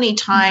it's so many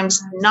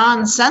times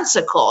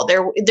nonsensical.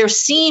 There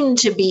seemed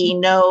to be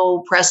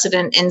no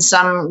precedent in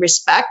some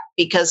respect,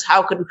 because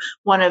how could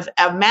one have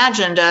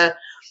imagined a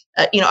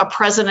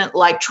president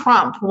like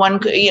Trump?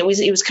 He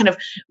was kind of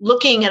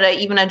looking at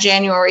even a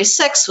January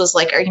 6th was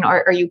like,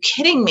 are you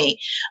kidding me?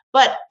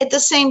 But at the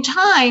same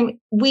time,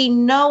 we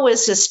know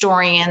as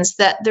historians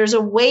that there's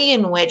a way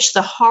in which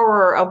the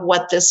horror of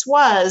what this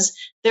was,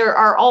 there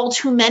are all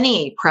too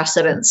many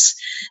precedents.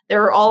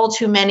 There are all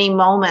too many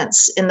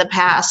moments in the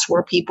past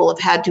where people have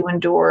had to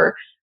endure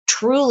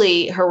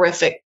truly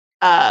horrific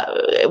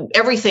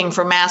everything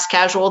from mass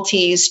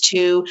casualties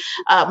to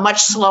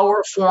much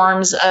slower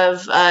forms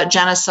of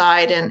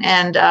genocide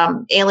and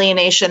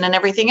alienation and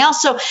everything else.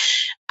 So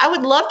I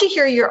would love to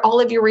hear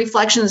all of your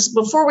reflections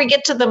before we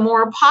get to the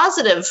more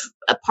positive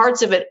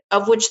parts of it,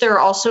 of which there are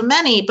also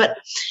many. But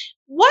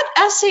what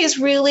essays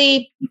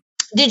really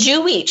did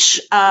you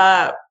each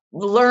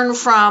learn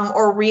from,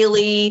 or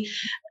really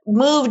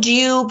moved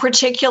you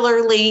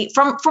particularly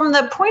from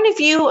the point of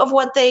view of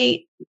what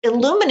they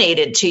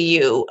illuminated to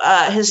you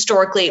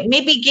historically,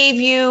 maybe gave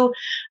you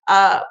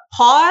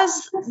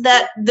pause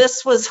that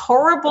this was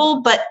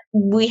horrible, but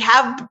we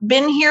have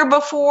been here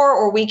before,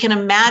 or we can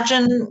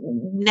imagine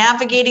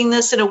navigating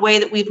this in a way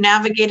that we've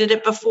navigated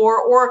it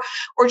before,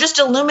 or just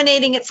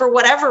illuminating it for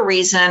whatever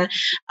reason.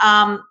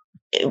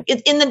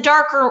 In the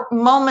darker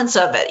moments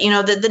of it,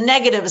 the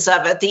negatives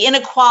of it, the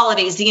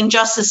inequalities, the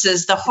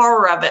injustices, the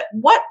horror of it.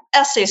 What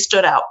essay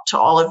stood out to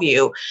all of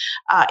you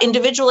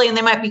individually? And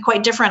they might be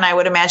quite different, I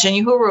would imagine.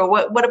 Uhuru,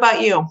 what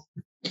about you?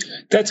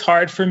 That's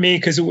hard for me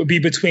because it would be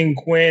between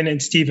Gwynne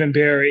and Stephen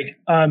Barry.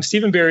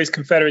 Stephen Barry's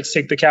Confederates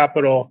Take the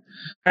Capitol.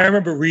 I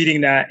remember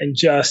reading that and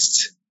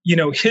just,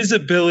 his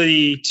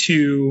ability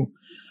to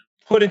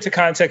put into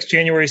context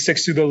January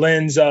 6th through the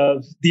lens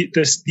of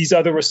these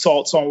other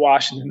assaults on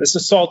Washington, this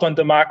assault on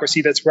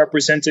democracy that's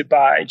represented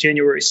by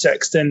January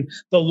 6th and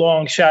the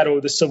long shadow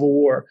of the Civil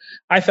War,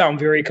 I found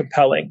very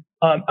compelling.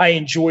 I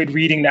enjoyed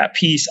reading that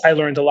piece. I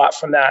learned a lot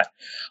from that.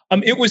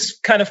 It was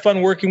kind of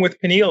fun working with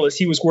Peniel as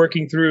he was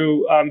working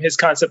through his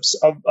concepts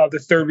of the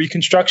Third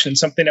Reconstruction,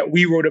 something that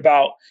we wrote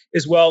about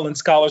as well and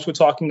scholars were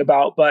talking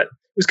about. But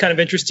it was kind of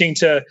interesting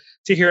to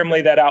hear him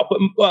lay that out.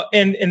 But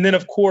and then,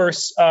 of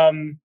course,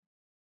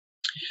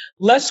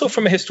 less so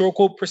from a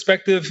historical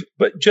perspective,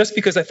 but just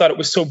because I thought it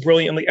was so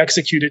brilliantly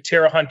executed,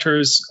 Tara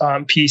Hunter's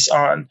piece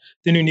on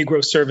the new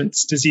Negro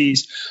servants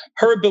disease,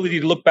 her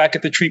ability to look back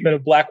at the treatment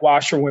of Black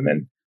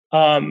washerwomen,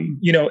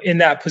 in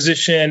that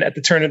position at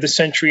the turn of the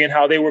century and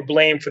how they were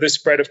blamed for the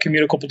spread of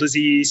communicable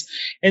disease,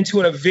 and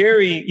to in a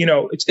very,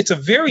 it's a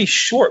very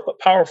short but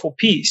powerful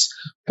piece,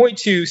 point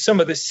to some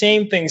of the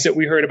same things that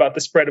we heard about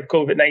the spread of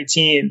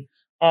COVID-19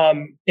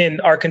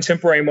 in our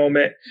contemporary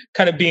moment,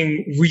 kind of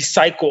being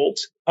recycled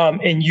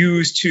and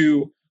used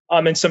to,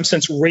 in some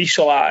sense,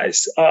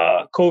 racialize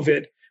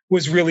COVID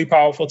was really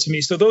powerful to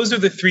me. So those are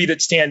the three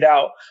that stand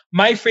out.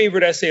 My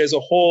favorite essay as a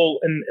whole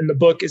in the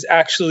book is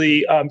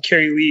actually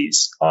Carrie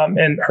Lee's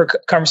and her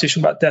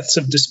conversation about deaths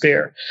of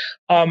despair.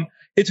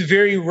 It's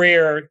very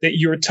rare that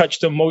you're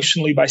touched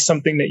emotionally by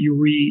something that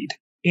you read.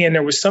 And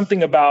there was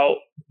something about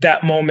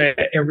that moment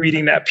and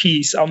reading that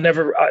piece. I'll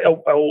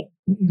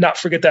not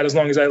forget that as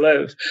long as I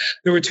live.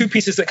 There were two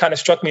pieces that kind of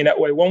struck me in that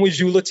way. One was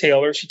Eula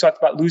Taylor. She talked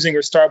about losing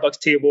her Starbucks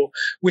table,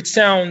 which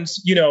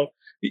sounds,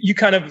 you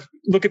kind of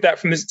look at that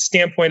from the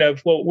standpoint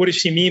of, well, what does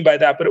she mean by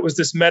that? But it was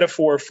this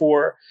metaphor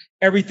for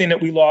everything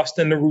that we lost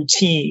in the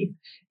routine.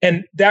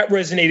 And that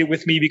resonated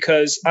with me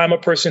because I'm a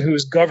person who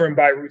is governed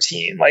by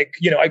routine. Like,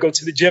 I go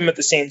to the gym at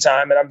the same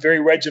time and I'm very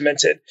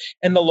regimented.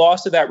 And the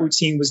loss of that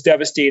routine was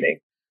devastating.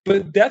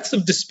 But deaths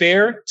of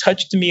despair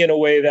touched me in a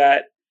way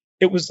that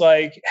it was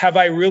like, have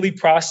I really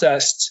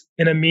processed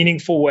in a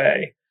meaningful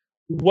way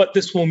what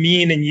this will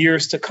mean in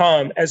years to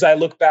come as I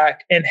look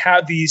back and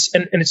have these,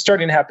 and it's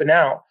starting to happen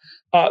now,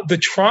 the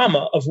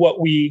trauma of what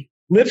we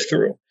lived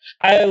through.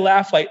 I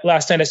laughed, like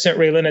last night I sent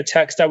Raylene a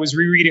text. I was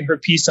rereading her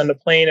piece on the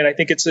plane, and I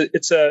think it's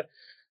a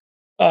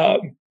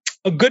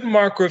good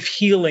marker of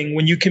healing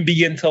when you can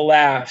begin to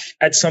laugh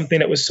at something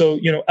that was so,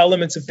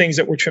 elements of things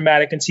that were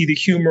traumatic and see the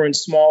humor in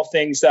small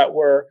things that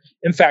were,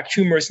 in fact,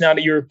 humorous now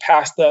that you're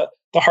past the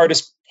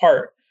hardest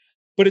part.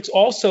 But it's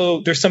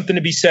also, there's something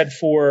to be said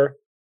for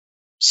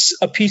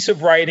a piece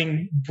of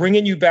writing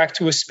bringing you back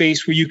to a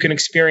space where you can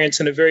experience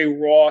in a very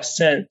raw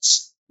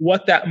sense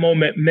what that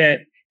moment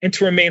meant, and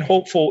to remain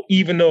hopeful,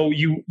 even though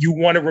you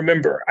want to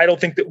remember. I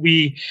don't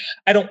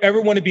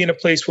ever want to be in a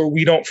place where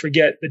we don't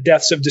forget the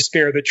deaths of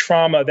despair, the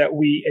trauma that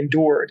we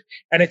endured.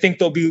 And I think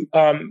there'll be,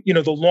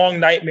 the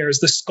long nightmares,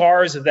 the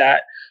scars of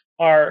that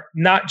are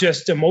not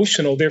just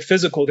emotional, they're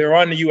physical. They're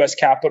on the U.S.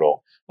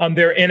 Capitol.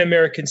 They're in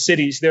American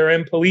cities. They're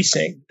in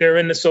policing. They're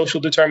in the social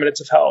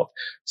determinants of health.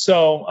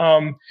 So,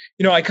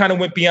 I kind of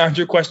went beyond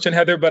your question,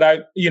 Heather,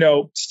 but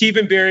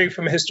Stephen Barry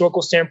from a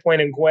historical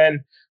standpoint and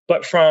Gwynne,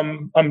 but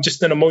from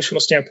just an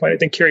emotional standpoint, I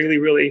think Carrie Lee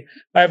really,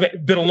 I've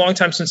been a long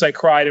time since I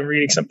cried in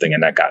reading something,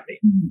 and that got me.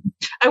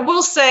 I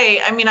will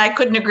say, I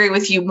couldn't agree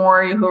with you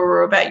more,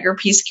 Uhuru, about your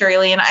piece, Carrie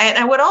Lee. And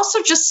I would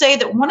also just say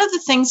that one of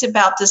the things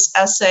about this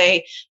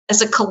essay,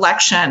 as a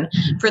collection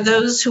for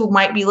those who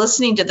might be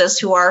listening to this,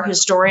 who are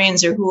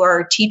historians or who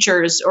are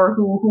teachers or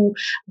who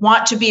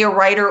want to be a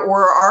writer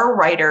or are a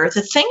writer.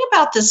 The thing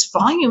about this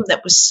volume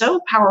that was so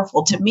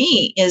powerful to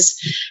me is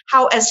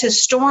how, as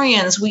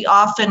historians, we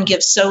often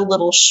give so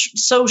little,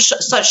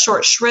 such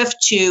short shrift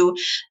to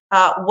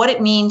what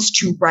it means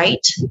to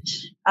write.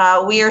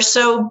 We're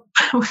so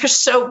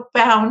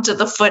bound to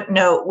the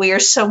footnote. We are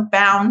so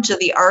bound to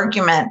the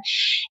argument.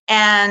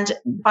 And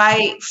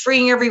by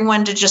freeing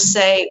everyone to just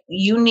say,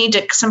 you need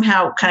to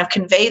somehow kind of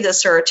convey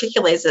this or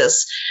articulate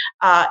this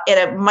at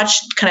a much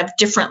kind of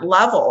different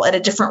level, at a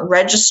different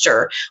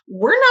register,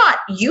 we're not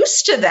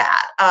used to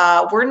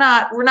that. We're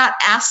not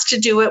asked to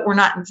do it. We're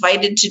not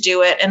invited to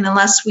do it. And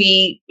unless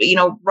we,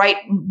 write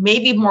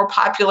maybe more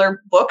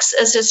popular books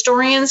as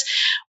historians,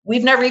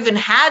 we've never even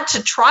had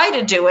to try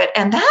to do it.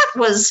 And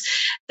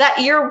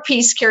your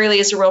piece, Carrie Lee,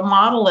 is a real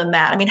model in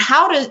that. I mean,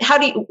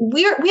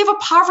 we have a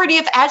poverty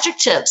of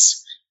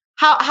adjectives.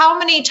 How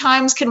many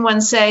times can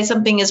one say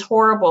something is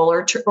horrible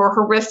or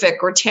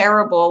horrific or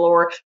terrible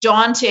or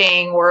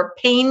daunting or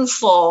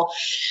painful?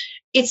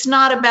 It's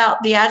not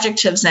about the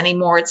adjectives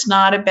anymore. It's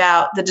not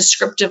about the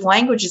descriptive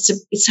language.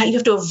 It's how you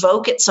have to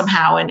evoke it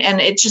somehow. And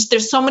it just,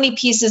 there's so many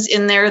pieces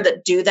in there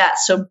that do that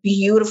so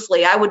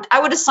beautifully. I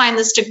would assign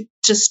this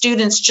to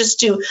students just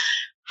to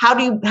how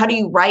do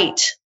you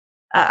write?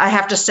 I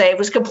have to say it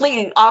was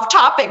completely off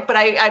topic, but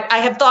I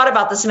have thought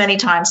about this many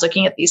times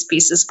looking at these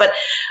pieces. But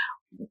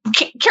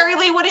Carrie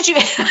Lee, what did you?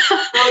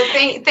 Well,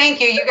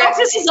 thank you. You guys,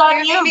 this is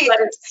on you.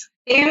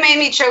 You made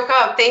me choke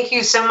up. Thank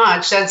you so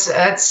much.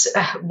 That's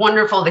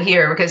wonderful to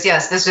hear, because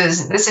yes, this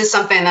is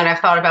something that I've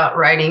thought about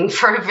writing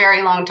for a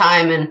very long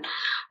time, and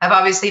I've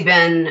obviously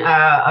been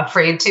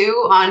afraid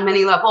to on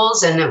many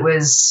levels, and it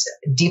was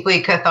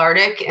deeply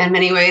cathartic in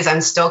many ways.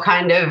 I'm still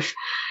kind of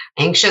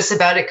anxious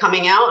about it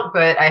coming out,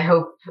 but I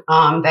hope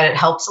that it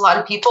helps a lot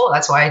of people.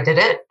 That's why I did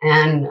it.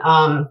 And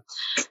I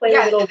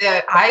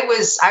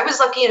was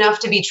lucky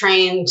enough to be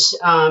trained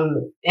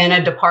in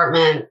a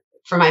department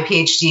for my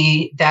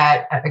PhD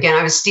that, again,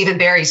 I was Stephen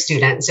Barry's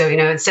student. So,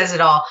 it says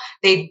it all.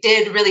 They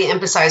did really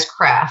emphasize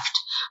craft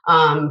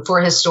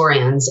for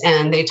historians,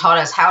 and they taught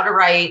us how to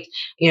write.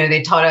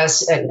 They taught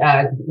us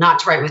not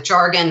to write with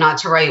jargon, not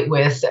to write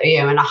with,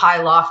 in a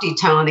high lofty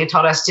tone. They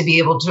taught us to be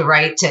able to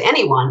write to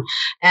anyone.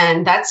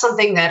 And that's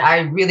something that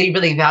I really,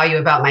 really value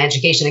about my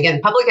education. Again,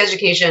 public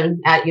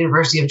education at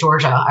University of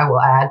Georgia, I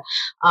will add.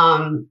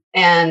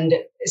 And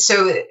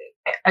so,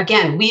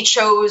 again, we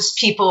chose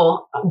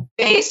people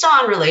based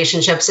on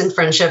relationships and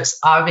friendships,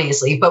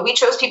 obviously, but we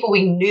chose people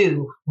we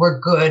knew were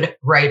good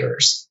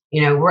writers.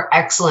 We're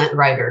excellent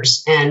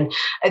writers. And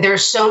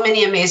there's so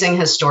many amazing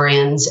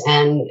historians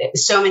and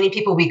so many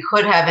people we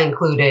could have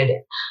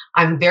included.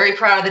 I'm very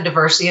proud of the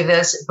diversity of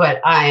this,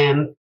 but I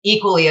am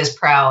equally as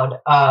proud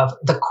of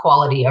the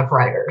quality of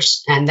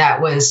writers. And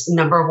that was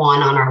number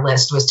one on our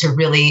list, was to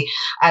really,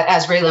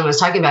 as Raylan was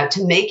talking about,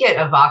 to make it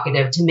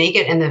evocative, to make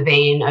it in the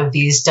vein of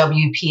these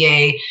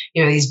WPA,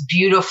 these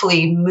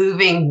beautifully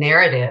moving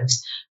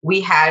narratives.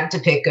 We had to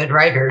pick good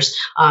writers.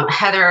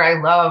 Heather,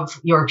 I love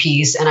your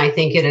piece. And I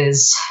think it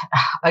is,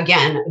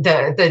 again,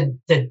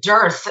 the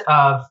dearth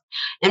of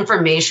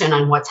information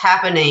on what's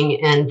happening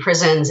in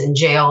prisons and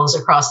jails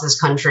across this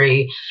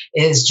country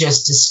is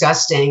just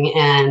disgusting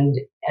and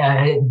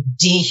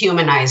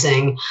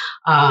dehumanizing.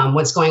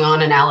 What's going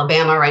on in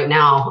Alabama right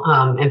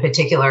now, in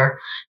particular.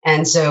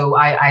 And so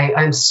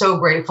I'm so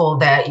grateful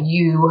that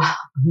you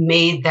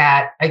made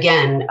that,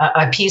 again,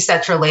 a piece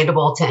that's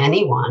relatable to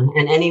anyone,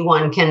 and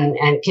anyone can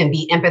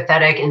be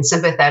empathetic and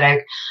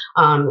sympathetic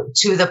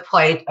to the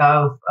plight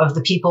of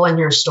the people in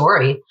your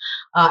story.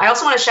 I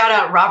also want to shout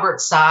out Robert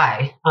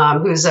Tsai,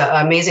 who's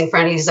an amazing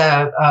friend. He's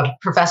a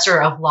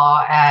professor of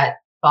law at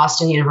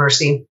Boston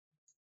University,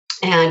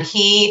 and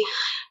he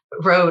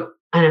wrote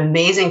an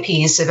amazing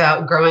piece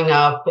about growing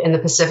up in the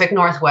Pacific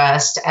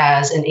Northwest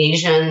as an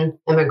Asian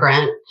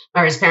immigrant,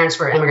 or his parents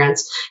were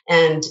immigrants,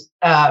 and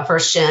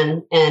first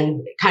gen,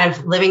 and kind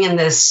of living in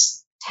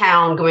this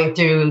town going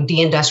through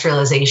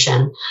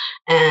deindustrialization.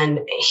 And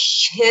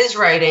his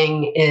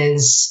writing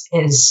is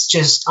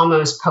just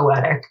almost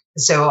poetic.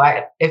 So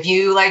if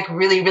you like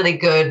really, really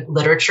good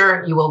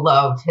literature, you will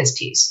love his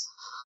piece.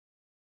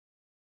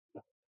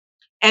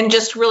 And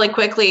just really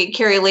quickly,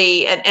 Carrie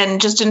Lee,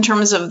 and just in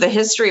terms of the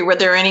history, were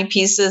there any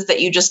pieces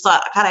that you just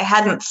thought, God, I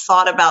hadn't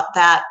thought about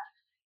that.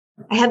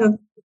 I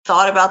hadn't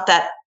thought about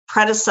that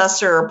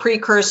predecessor or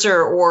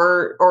precursor,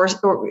 or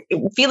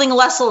feeling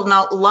less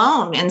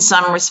alone in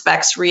some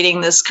respects,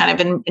 reading this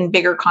kind of in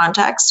bigger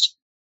context?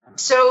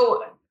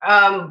 So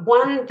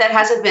one that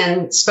hasn't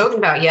been spoken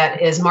about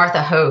yet is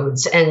Martha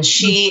Hodes, and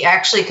she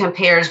actually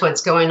compares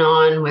what's going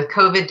on with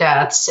COVID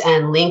deaths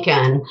and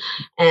Lincoln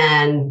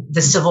and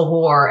the Civil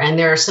War. And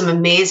there are some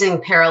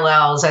amazing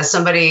parallels. As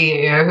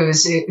somebody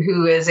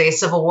who is a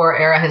Civil War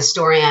era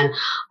historian,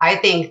 I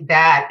think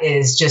that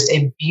is just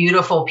a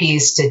beautiful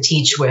piece to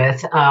teach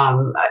with,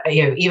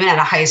 even at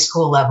a high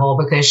school level,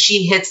 because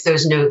she hits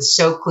those notes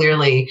so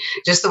clearly,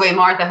 just the way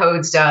Martha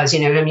Hodes does.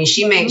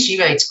 She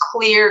writes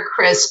clear,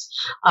 crisp,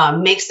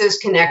 makes makes those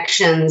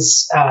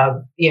connections,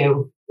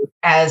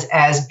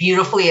 as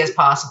beautifully as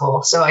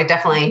possible. So I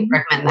definitely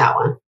recommend that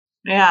one.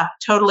 Yeah,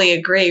 totally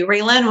agree.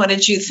 Raylin, what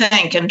did you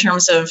think in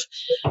terms of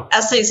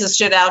essays that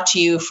stood out to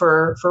you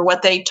for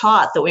what they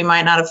taught that we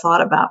might not have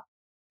thought about?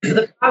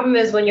 The problem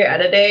is when you're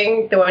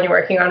editing, the one you're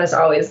working on is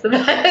always the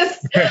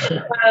best.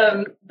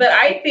 But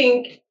I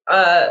think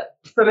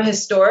from a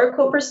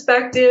historical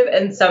perspective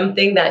and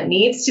something that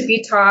needs to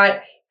be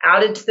taught,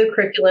 added to the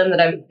curriculum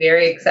that I'm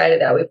very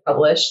excited that we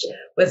published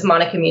was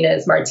Monica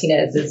Muniz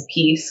Martinez's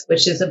piece,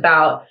 which is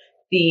about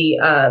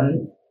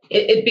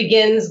it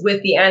begins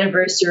with the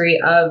anniversary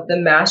of the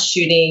mass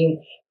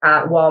shooting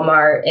at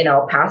Walmart in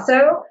El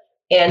Paso.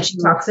 And she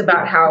talks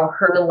about how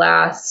her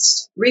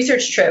last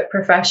research trip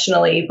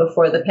professionally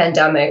before the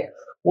pandemic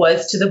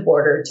was to the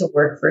border to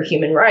work for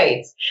human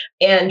rights.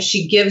 And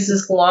she gives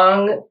this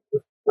long,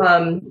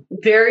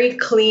 very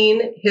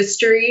clean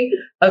history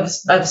of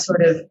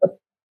sort of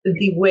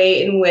the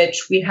way in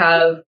which we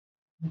have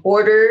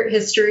border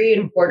history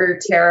and border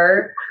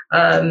terror,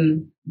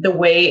 the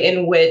way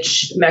in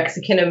which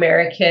Mexican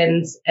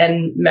Americans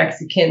and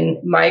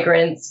Mexican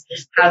migrants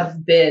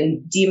have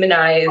been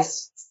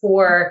demonized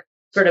for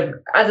sort of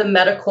as a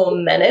medical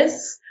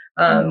menace,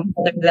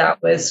 whether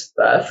that was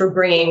for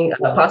bringing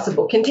a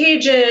possible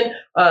contagion,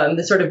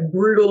 the sort of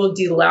brutal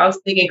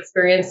delousing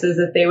experiences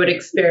that they would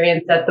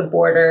experience at the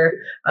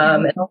border,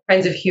 and all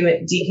kinds of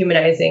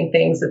dehumanizing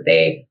things that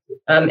they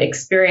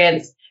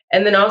experience.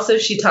 And then also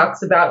she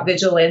talks about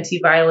vigilante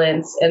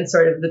violence and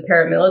sort of the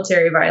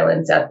paramilitary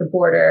violence at the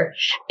border,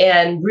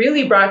 and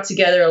really brought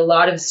together a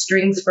lot of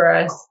strings for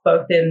us,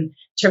 both in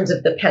terms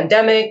of the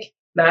pandemic,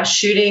 mass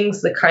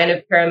shootings, the kind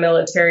of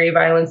paramilitary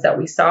violence that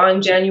we saw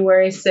on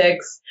January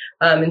 6th.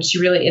 And she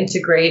really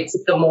integrates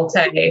the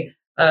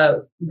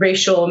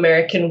multi-racial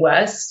American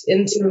West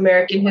into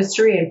American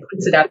history and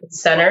puts it at the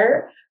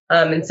center,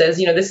 and says,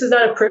 this is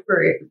not a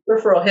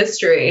peripheral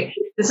history.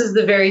 This is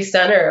the very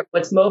center of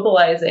what's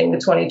mobilizing the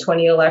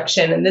 2020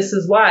 election. And this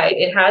is why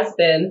it has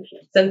been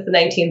since the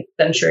 19th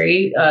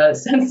century,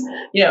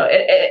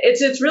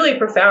 it's really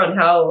profound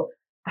how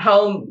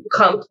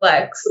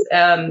complex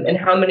and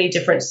how many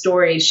different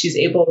stories she's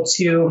able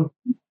to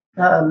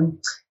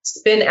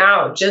spin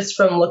out just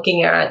from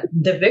looking at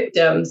the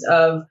victims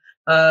of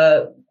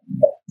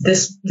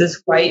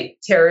this white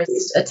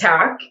terrorist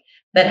attack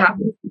that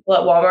happened to people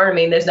at Walmart. I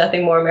mean, there's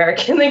nothing more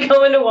American than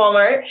going to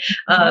Walmart.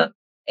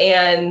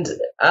 And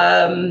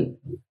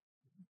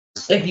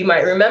if you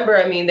might remember,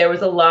 I mean, there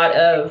was a lot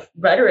of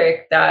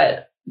rhetoric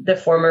that the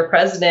former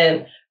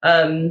president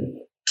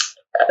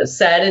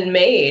said and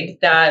made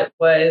that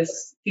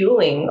was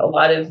fueling a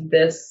lot of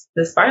this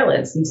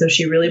violence. And so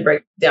she really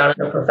breaks it down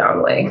in a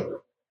profound way.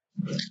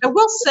 I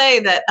will say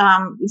that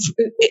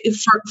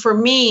for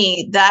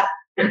me, that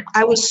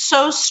I was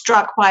so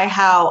struck by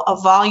how a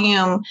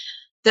volume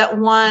that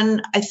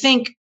one, I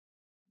think,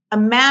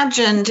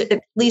 imagined,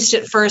 at least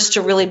at first,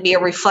 to really be a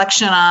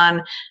reflection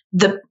on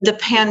the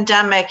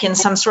pandemic in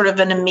some sort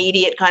of an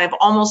immediate kind of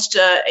almost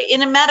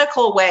in a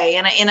medical way,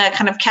 in a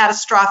kind of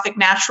catastrophic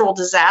natural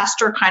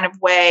disaster kind of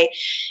way,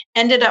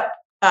 ended up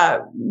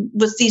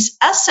with these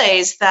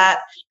essays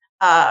that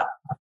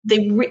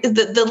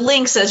the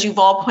links, as you've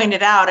all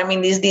pointed out, I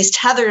mean, these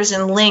tethers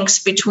and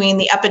links between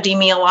the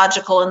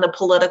epidemiological and the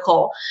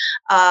political,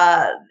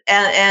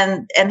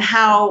 and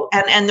how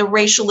the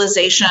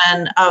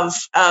racialization of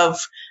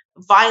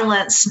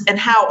violence, and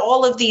how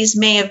all of these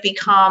may have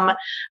become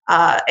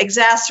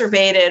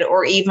exacerbated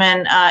or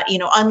even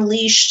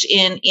unleashed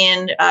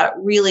in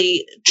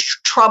really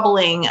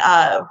troubling,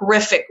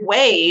 horrific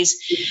ways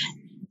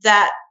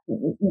that,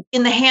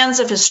 in the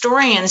hands of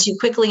historians, you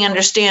quickly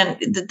understand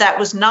that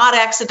was not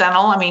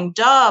accidental. I mean,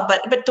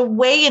 but the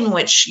way in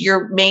which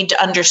you're made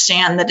to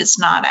understand that it's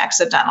not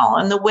accidental,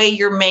 and the way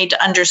you're made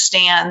to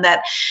understand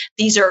that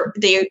these are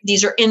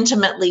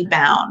intimately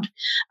bound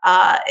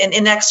and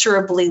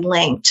inexorably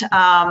linked,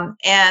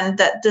 and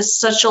that there's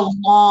such a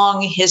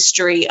long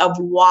history of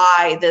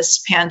why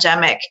this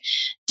pandemic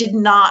did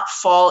not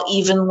fall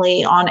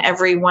evenly on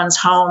everyone's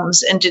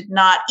homes, and did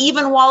not,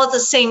 even while at the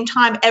same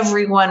time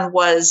everyone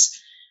was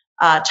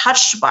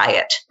touched by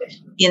it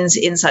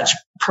in such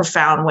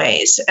profound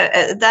ways.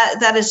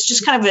 That is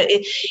just kind of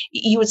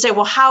you would say,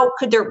 well, how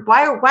could there?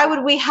 Why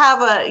would we have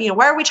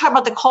why are we talking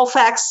about the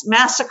Colfax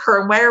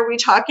massacre? And why are we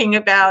talking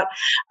about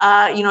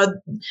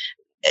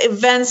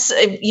events,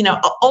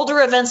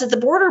 older events at the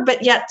border,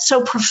 but yet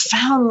so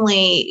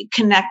profoundly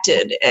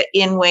connected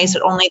in ways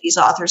that only these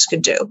authors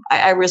could do?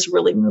 I was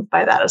really moved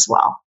by that as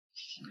well.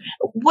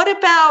 What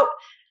about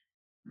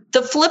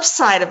the flip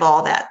side of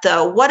all that,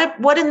 though?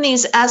 What in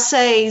these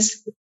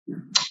essays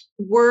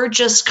were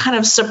just kind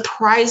of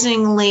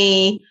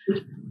surprisingly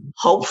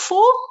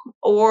hopeful,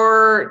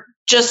 or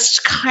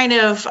just kind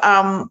of,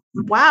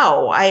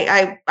 wow,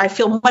 I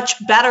feel much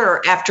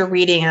better after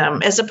reading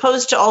them, as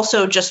opposed to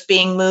also just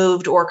being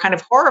moved or kind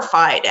of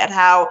horrified at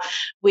how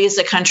we as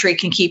a country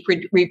can keep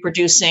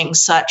reproducing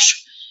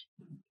such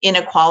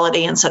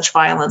inequality and such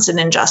violence and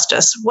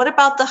injustice? What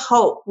about the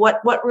hope? What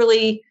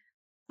really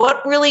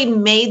What really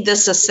made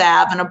this a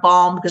salve and a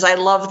balm? Because I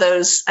love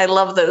those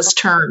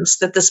terms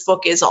that this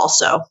book is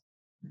also.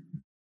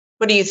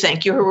 What do you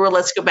think?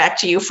 Let's go back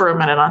to you for a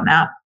minute on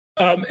that.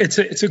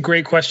 It's a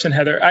great question,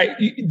 Heather.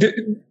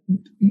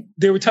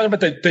 They were talking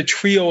about the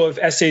trio of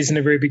essays in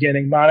the very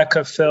beginning: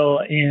 Monica, Phil,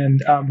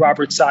 and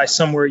Robert Tsai,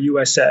 Somewhere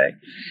USA.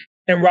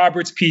 And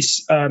Robert's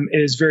piece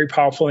is very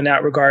powerful in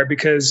that regard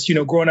because,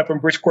 growing up in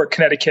Bridgeport,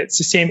 Connecticut, it's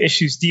the same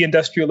issues,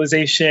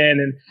 deindustrialization,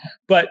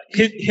 but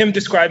him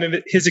describing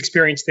his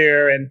experience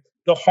there and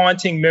the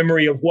haunting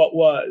memory of what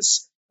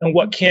was and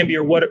what can be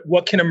or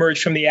what can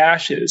emerge from the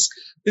ashes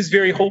is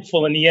very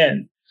hopeful in the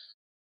end.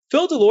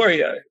 Phil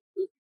Deloria,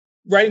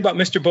 writing about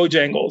Mr.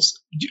 Bojangles,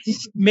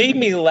 made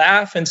me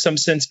laugh in some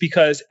sense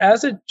because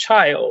as a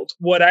child,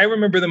 what I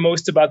remember the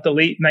most about the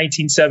late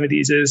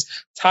 1970s is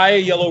tie a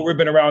yellow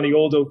ribbon around the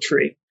old oak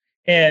tree.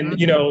 And,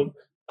 Dawn,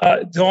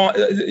 that song.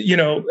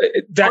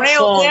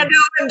 Orlando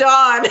and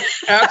Dawn.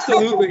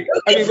 Absolutely.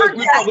 I mean,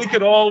 we probably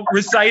could all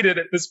recite it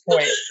at this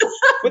point.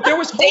 But there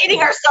was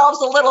dating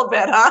ourselves a little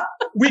bit, huh?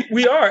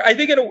 We are. I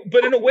think,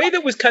 in a way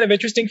that was kind of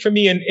interesting for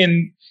me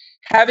in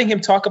having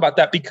him talk about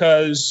that,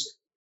 because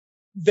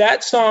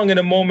that song in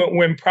a moment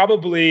when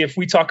probably if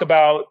we talk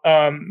about,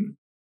 for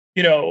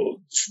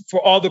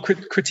all the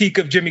critique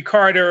of Jimmy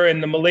Carter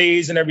and the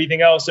malaise and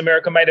everything else,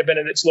 America might have been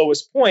at its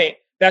lowest point.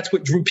 That's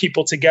what drew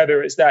people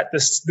together, is that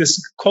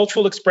this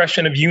cultural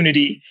expression of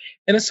unity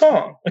in a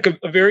song, like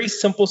a very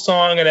simple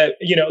song and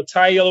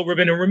tie a yellow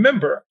ribbon and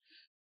remember.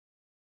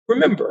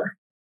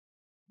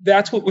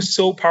 That's what was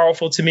so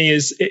powerful to me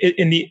is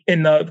in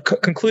the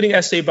concluding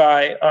essay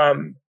by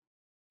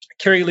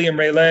Carrie Lee and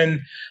Ray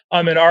Lynn,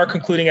 in our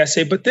concluding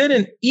essay, but then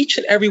in each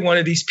and every one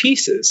of these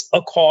pieces,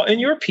 a call in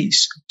your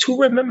piece to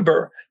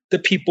remember the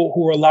people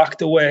who were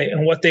locked away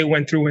and what they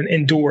went through and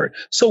endured.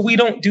 So we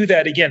don't do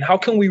that again. How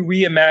can we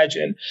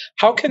reimagine?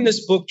 How can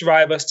this book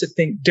drive us to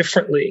think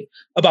differently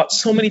about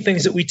so many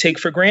things that we take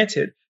for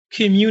granted?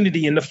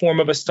 Community in the form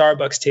of a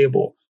Starbucks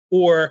table,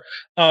 or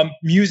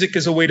music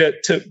as a way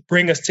to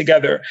bring us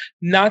together,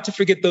 not to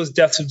forget those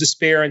depths of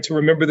despair and to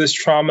remember this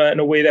trauma in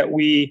a way that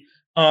we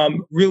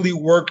really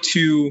work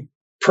to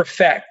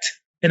perfect,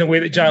 in a way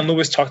that John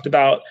Lewis talked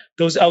about,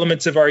 those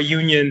elements of our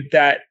union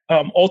that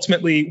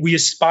ultimately we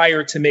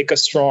aspire to make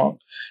us strong.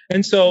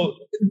 And so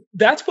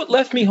that's what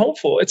left me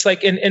hopeful. It's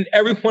like in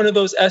every one of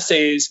those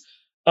essays,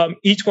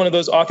 each one of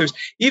those authors,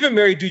 even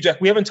Mary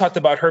Dujak, we haven't talked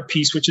about her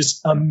piece, which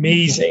is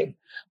amazing,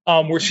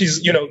 where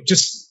she's,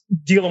 just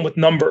dealing with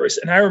numbers.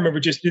 And I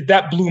remember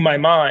that blew my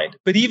mind.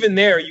 But even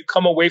there, you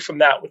come away from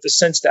that with the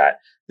sense that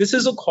this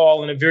is a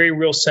call in a very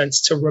real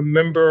sense to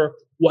remember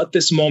what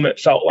this moment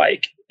felt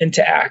like and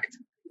to act.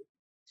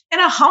 And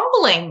a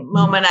humbling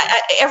moment.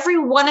 Every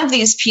one of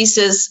these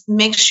pieces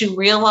makes you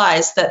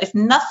realize that if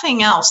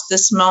nothing else,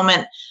 this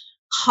moment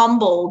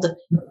humbled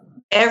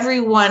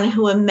everyone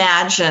who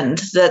imagined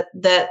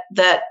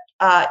that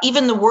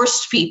even the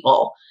worst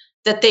people,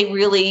 that they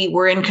really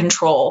were in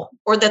control,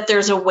 or that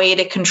there's a way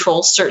to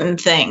control certain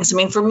things. I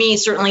mean, for me,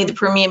 certainly the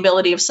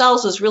permeability of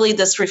selves was really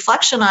this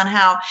reflection on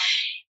how,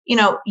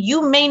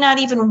 you may not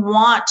even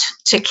want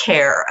to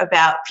care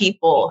about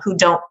people who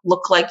don't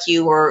look like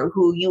you or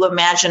who you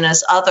imagine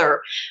as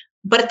other.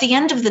 But at the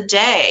end of the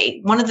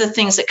day, one of the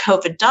things that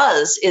COVID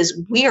does is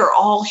we are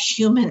all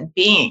human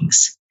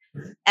beings.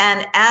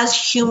 And as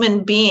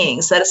human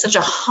beings, that is such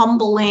a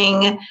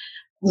humbling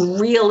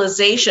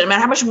realization. No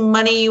matter how much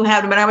money you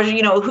have, no matter how much,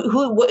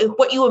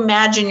 what you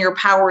imagine your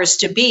powers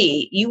to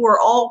be, you are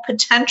all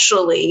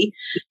potentially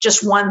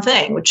just one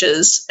thing, which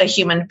is a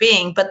human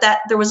being. But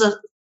that there was a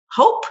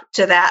hope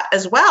to that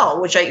as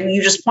well, which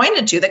you just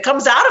pointed to, that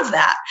comes out of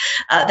that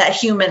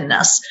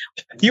humanness.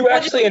 You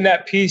actually, in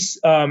that piece,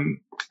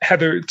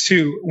 Heather,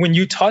 too, when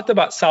you talked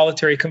about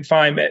solitary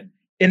confinement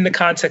in the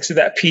context of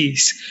that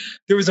piece,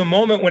 there was a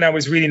moment when I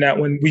was reading that,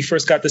 when we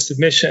first got the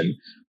submission,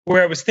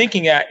 where I was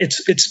thinking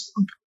it's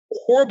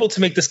horrible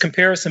to make this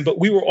comparison, but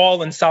we were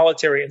all in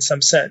solitary in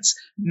some sense,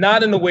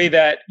 not in the way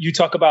that you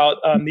talk about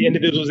the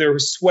individuals that were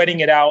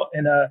sweating it out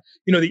and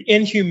the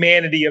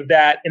inhumanity of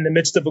that in the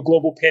midst of a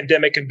global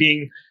pandemic and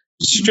being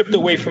stripped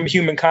away from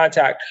human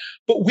contact.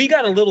 But we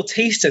got a little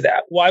taste of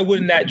that. Why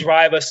wouldn't that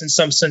drive us in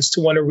some sense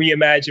to want to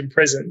reimagine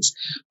prisons?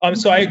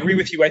 So I agree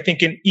with you. I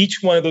think in each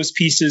one of those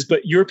pieces,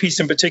 but your piece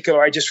in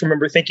particular, I just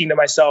remember thinking to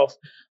myself,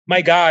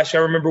 my gosh, I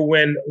remember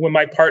when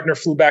my partner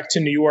flew back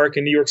to New York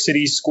and New York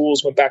City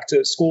schools went back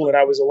to school and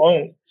I was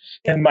alone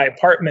in my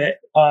apartment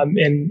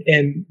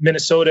in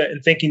Minnesota,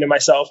 and thinking to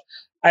myself,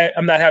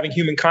 I'm not having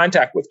human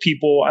contact with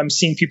people. I'm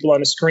seeing people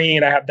on a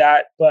screen. I have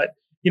that, but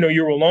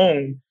you're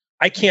alone.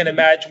 I can't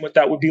imagine what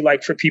that would be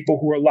like for people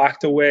who are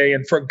locked away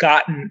and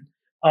forgotten.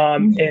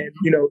 And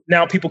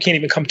now people can't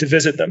even come to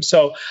visit them.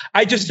 So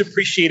I just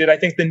appreciate it. I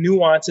think the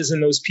nuances in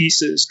those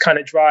pieces kind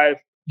of drive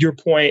your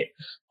point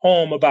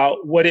home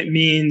about what it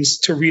means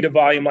to read a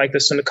volume like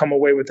this and to come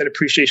away with an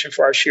appreciation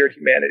for our shared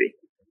humanity.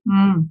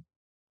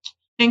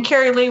 And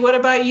Carrie Lee, what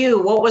about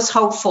you? What was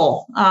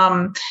hopeful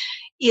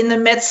in the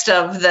midst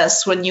of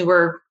this when you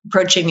were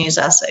approaching these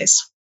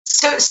essays?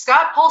 So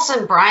Scott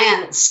Paulson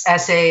Bryant's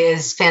essay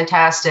is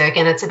fantastic,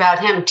 and it's about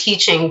him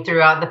teaching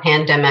throughout the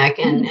pandemic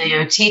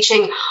and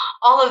teaching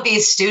all of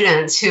these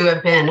students who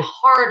have been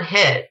hard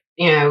hit.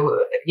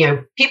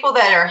 People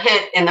that are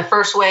hit in the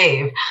first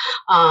wave,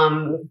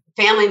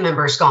 family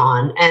members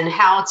gone, and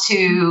how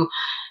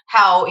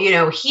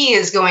he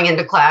is going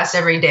into class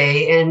every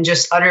day in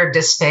just utter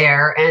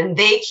despair, and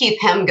they keep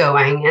him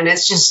going, and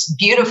it's just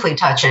beautifully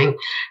touching.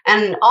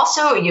 And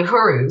also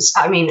Uhuru's,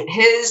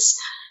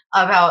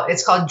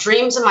 it's called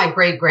Dreams of My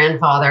Great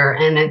Grandfather,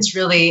 and it's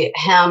really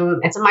him.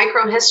 It's a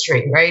micro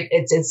history, right?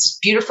 It's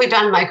beautifully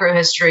done micro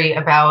history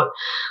about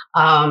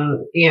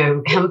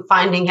him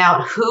finding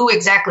out who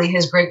exactly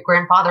his great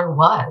grandfather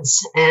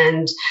was,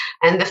 and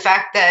the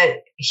fact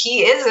that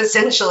he is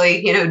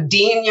essentially,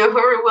 Dean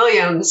Uhuru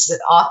Williams,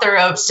 author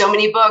of so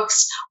many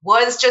books,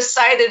 was just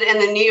cited in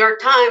the New York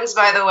Times,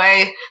 by the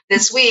way,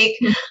 this week.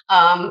 He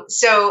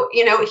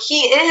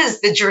is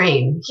the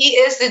dream. He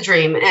is the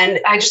dream. And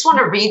I just want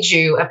to read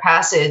you a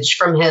passage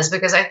from his,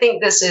 because I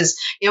think this is,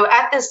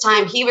 at this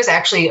time, he was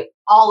actually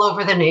all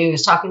over the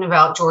news talking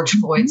about George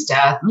Floyd's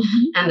death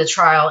and the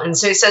trial. And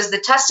so he says, the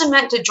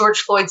testament to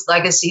George Floyd's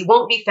legacy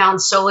won't be found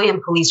solely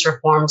in police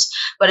reforms,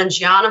 but in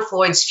Gianna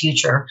Floyd's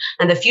future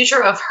and the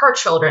future of her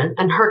children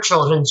and her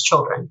children's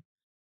children.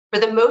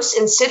 For the most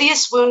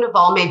insidious wound of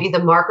all may be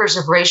the markers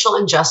of racial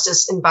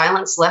injustice and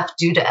violence left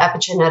due to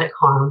epigenetic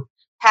harm,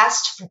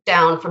 passed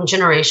down from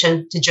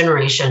generation to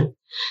generation,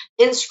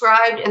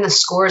 inscribed in the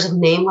scores of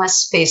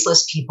nameless,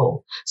 faceless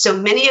people, so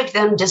many of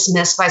them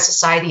dismissed by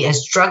society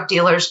as drug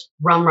dealers,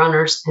 rum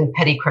runners, and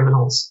petty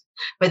criminals.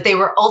 But they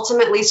were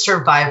ultimately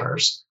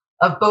survivors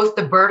of both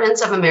the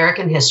burdens of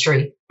American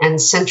history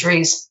and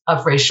centuries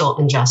of racial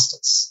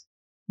injustice.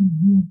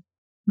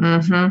 Mm-hmm.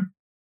 Mm-hmm.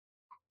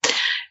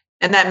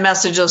 And that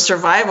message of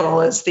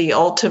survival is the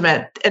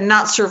ultimate, and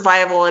not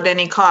survival at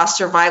any cost,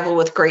 survival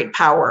with great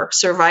power,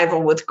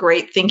 survival with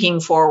great thinking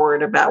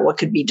forward about what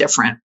could be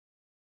different.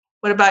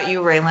 What about you,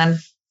 Raylan?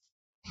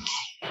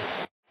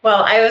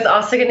 Well, I was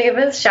also going to give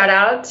a shout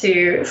out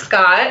to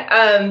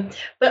Scott.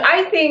 But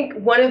I think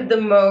one of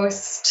the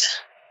most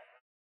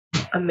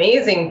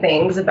amazing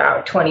things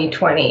about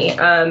 2020,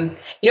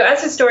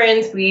 as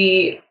historians,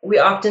 we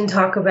often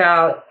talk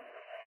about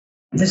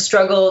the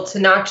struggle to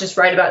not just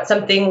write about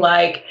something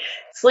like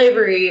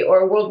slavery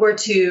or World War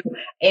II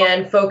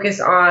and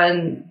focus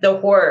on the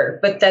horror,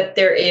 but that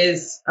there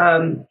is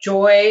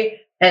joy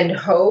and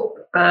hope.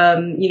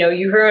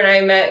 Uhuru and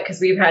I met because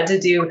we've had to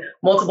do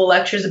multiple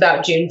lectures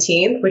about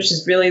Juneteenth, which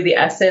is really the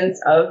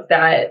essence of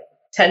that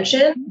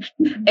tension.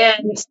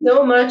 And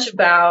so much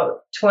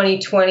about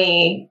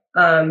 2020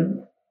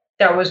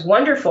 that was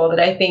wonderful that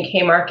I think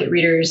Haymarket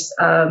readers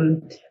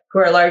who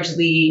are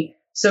largely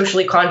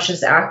socially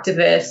conscious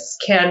activists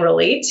can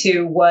relate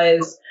to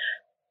was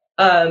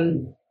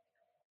an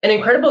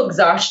incredible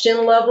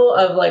exhaustion level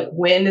of like,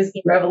 when is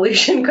the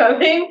revolution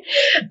coming?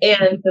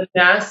 And the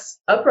mass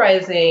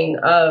uprising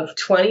of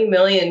 20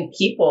 million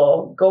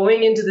people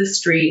going into the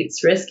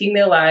streets, risking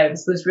their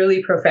lives was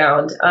really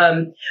profound.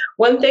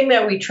 One thing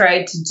that we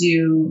tried to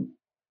do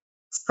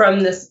from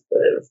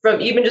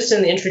even just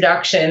in the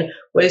introduction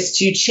was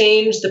to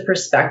change the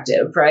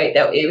perspective, right?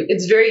 That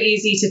it's very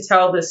easy to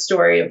tell the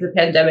story of the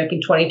pandemic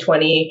in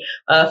 2020,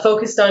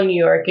 focused on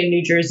New York and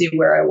New Jersey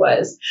where I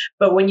was.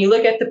 But when you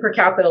look at the per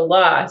capita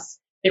loss,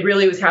 it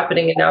really was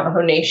happening in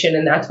Navajo Nation,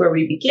 and that's where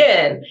we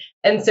begin.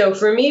 And so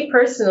for me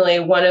personally,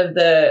 one of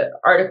the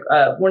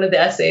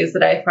essays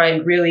that I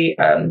find really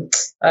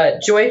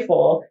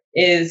joyful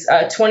is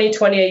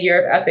 2020, A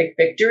Year of Epic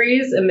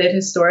Victories Amid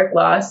Historic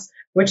Loss,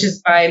 which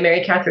is by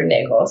Mary Catherine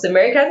Nagle. So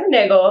Mary Catherine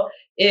Nagle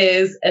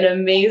is an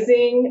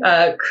amazing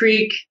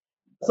Creek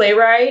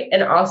playwright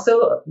and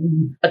also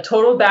a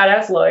total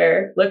badass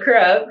lawyer. Look her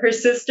up. Her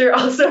sister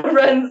also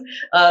runs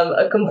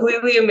a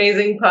completely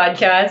amazing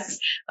podcast.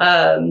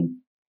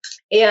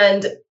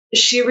 And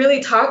she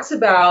really talks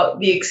about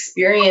the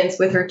experience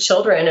with her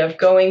children of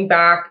going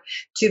back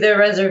to their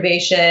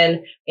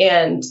reservation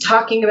and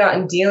talking about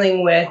and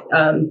dealing with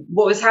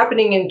what was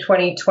happening in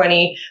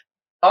 2020,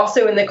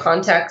 also in the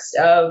context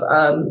of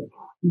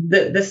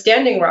the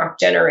Standing Rock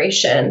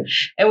generation.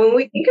 And when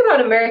we think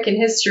about American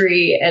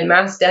history and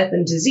mass death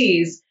and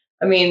disease,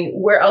 I mean,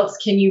 where else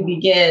can you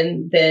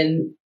begin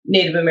than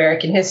Native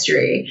American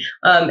history?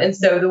 And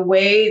so the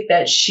way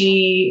that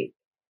she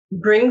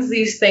brings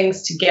these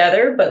things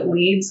together, but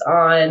leads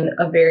on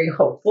a very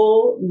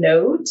hopeful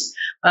note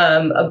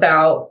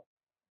about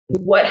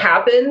what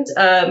happened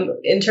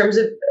in terms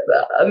of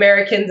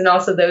Americans and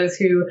also those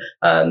who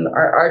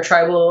are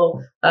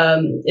tribal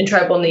in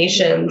tribal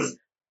nations,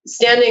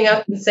 standing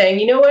up and saying,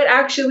 you know what,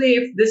 actually,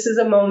 if this is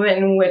a moment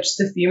in which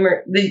the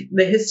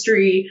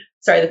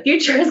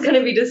future is going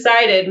to be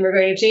decided and we're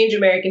going to change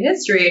American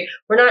history,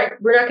 we're not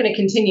going to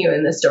continue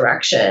in this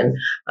direction.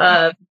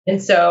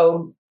 And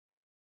so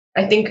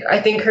I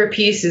think her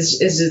piece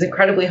is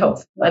incredibly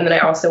hopeful. And then I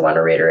also want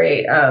to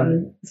reiterate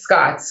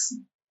Scott's.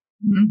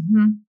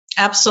 Mm-hmm.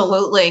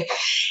 Absolutely.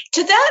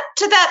 To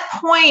that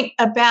point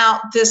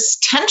about this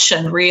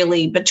tension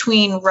really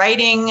between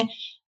writing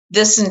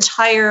this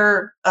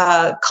entire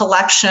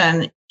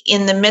collection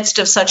in the midst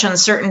of such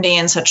uncertainty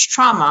and such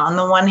trauma on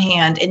the one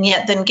hand, and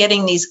yet then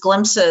getting these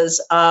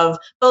glimpses of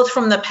both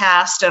from the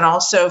past and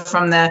also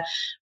from the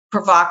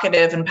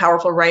provocative and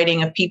powerful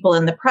writing of people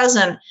in the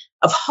present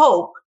of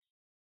hope.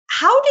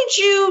 How did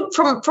you,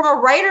 from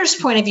a writer's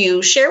point of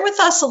view, share with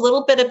us a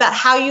little bit about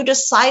how you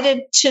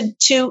decided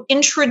to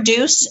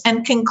introduce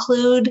and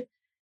conclude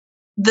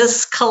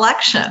this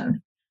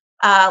collection?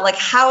 Like,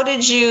 how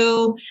did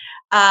you,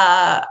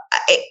 I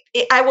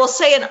will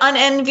say an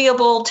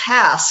unenviable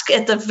task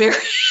at the very,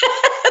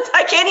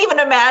 I can't even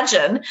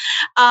imagine.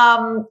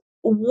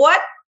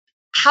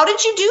 How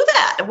did you do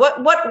that?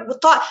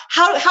 What thought,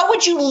 how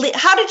did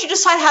you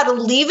decide how to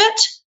leave it?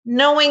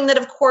 Knowing that,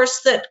 of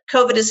course, that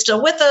COVID is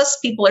still with us,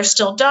 people are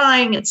still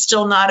dying, it's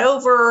still not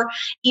over,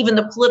 even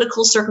the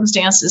political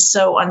circumstance is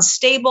so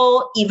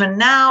unstable, even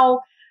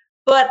now,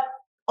 but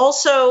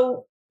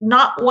also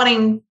not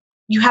wanting,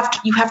 you have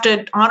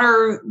to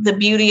honor the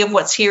beauty of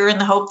what's here and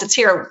the hope that's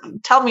here.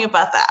 Tell me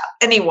about that.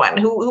 Anyone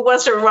who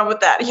wants to run with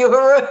that?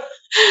 You're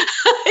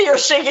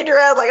shaking your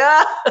head like,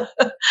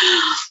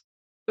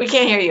 we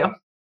can't hear you.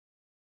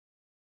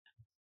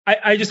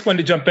 I just wanted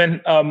to jump in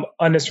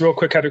on this real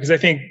quick, Heather, because I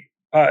think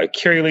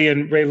Carrie Lee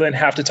and Ray Lynn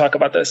have to talk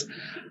about this.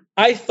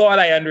 I thought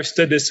I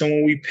understood this. And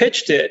when we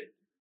pitched it,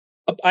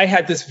 I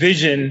had this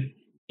vision.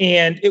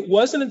 And it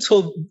wasn't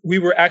until we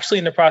were actually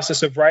in the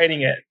process of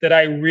writing it that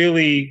I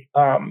really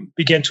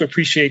began to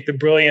appreciate the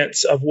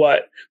brilliance of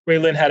what Ray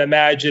Lynn had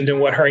imagined and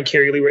what her and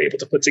Carrie Lee were able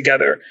to put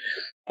together.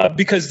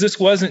 Because this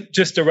wasn't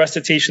just a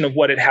recitation of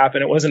what had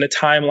happened. It wasn't a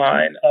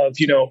timeline of,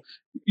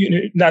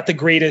 not the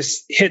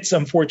greatest hits,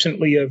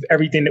 unfortunately, of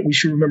everything that we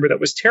should remember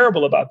that was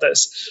terrible about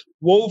this.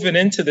 Woven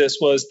into this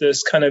was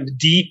this kind of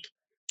deep,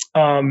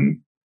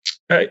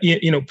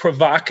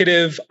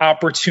 provocative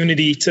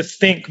opportunity to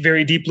think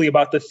very deeply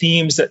about the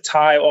themes that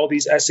tie all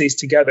these essays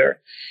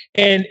together.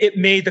 And it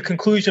made the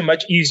conclusion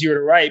much easier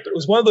to write. But it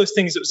was one of those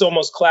things that was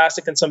almost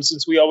classic in some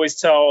sense. We always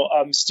tell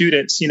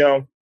students,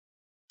 you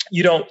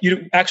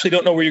actually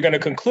don't know where you're going to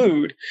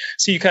conclude.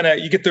 So you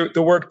get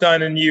the work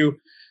done, and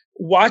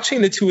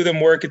watching the two of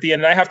them work at the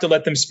end, and I have to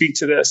let them speak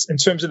to this in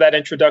terms of that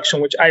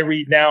introduction, which I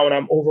read now and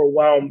I'm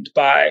overwhelmed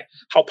by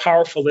how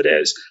powerful it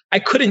is. I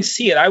couldn't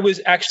see it. I was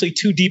actually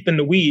too deep in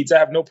the weeds. I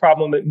have no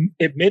problem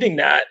admitting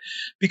that,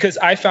 because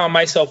I found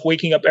myself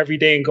waking up every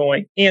day and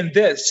going, and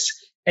this,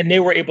 and they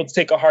were able to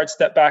take a hard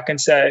step back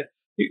and say,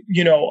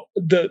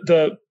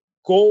 the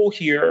goal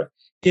here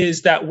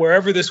is that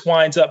wherever this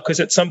winds up,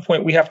 because at some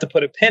point we have to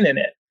put a pin in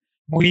it,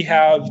 we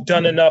have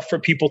done enough for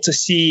people to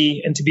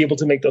see and to be able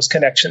to make those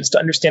connections, to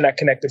understand that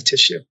connective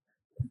tissue.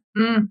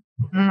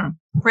 Mm-hmm.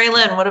 Ray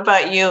Lynn, what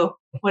about you?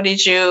 What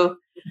did you?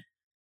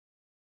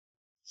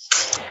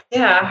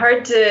 Yeah,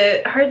 hard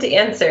to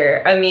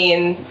answer. I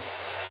mean,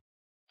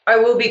 I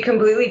will be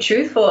completely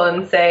truthful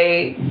and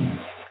say,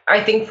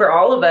 I think for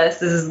all of us,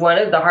 this is one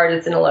of the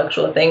hardest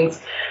intellectual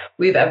things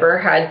we've ever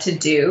had to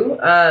do.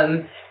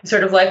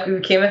 Sort of like we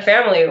became a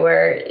family,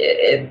 where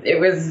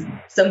it was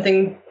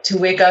something to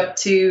wake up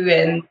to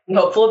and be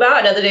hopeful about.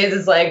 And other days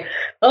it's like,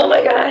 oh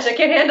my gosh, I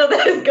can't handle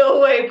this. Go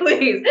away,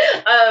 please.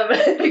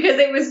 Because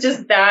it was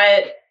just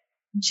that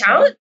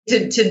challenge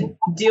to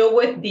deal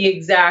with the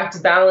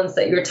exact balance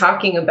that you're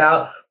talking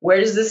about. Where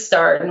does this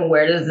start and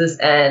where does this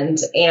end?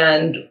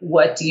 And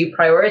what do you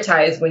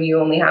prioritize when you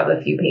only have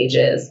a few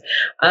pages?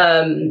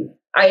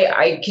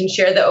 I can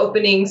share the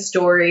opening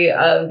story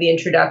of the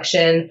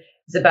introduction.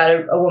 It's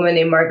about a woman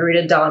named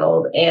Margarita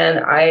Donald. And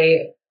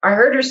I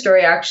heard her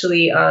story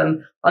actually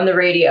on the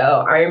radio.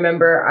 I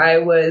remember I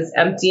was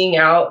emptying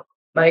out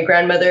my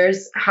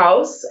grandmother's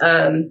house.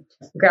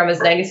 Grandma's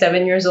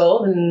 97 years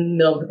old. In the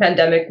middle of the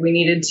pandemic, we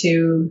needed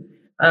to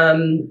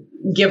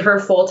give her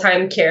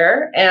full-time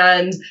care.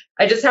 And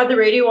I just had the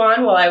radio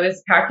on while I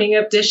was packing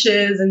up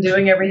dishes and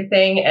doing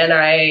everything. And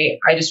I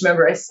just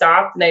remember I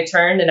stopped and I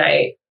turned and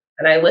I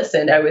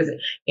listened. I was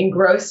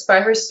engrossed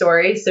by her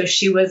story. So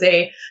she was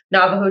a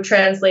Navajo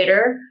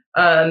translator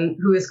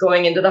who was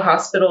going into the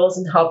hospitals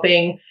and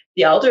helping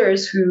the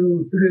elders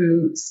who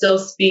still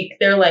speak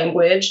their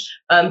language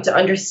to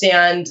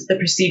understand the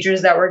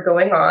procedures that were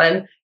going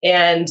on.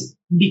 And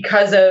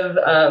because of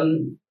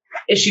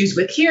issues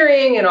with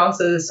hearing and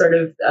also sort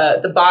of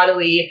the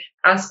bodily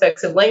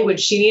aspects of language,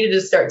 she needed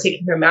to start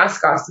taking her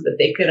mask off so that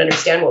they could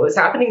understand what was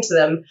happening to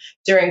them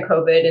during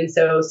COVID. And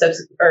so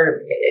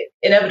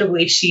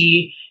inevitably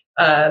she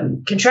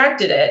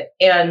contracted it.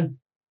 And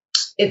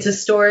it's a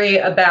story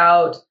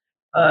about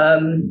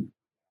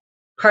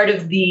part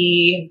of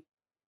the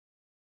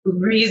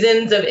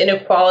reasons of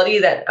inequality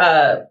that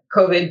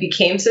COVID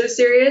became so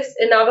serious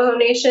in Navajo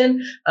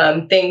Nation.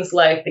 Things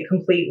like the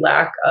complete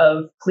lack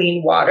of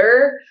clean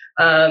water,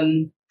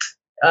 no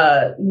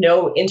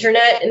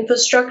internet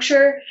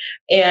infrastructure,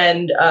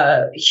 and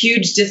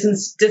huge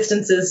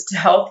distances to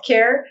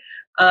healthcare.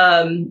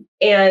 And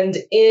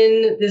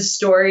in this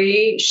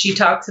story, she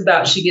talks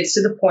about, she gets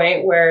to the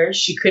point where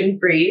she couldn't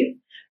breathe,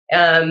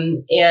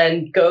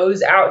 and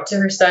goes out to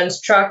her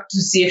son's truck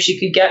to see if she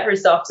could get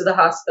herself to the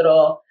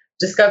hospital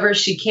discovers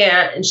she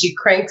can't, and she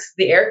cranks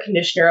the air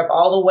conditioner up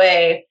all the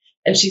way.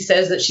 And she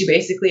says that she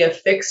basically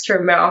affixed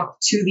her mouth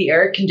to the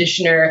air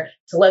conditioner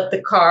to let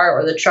the car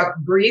or the truck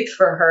breathe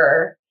for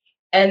her.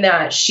 And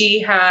that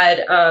she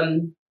had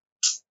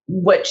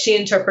what she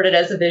interpreted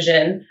as a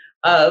vision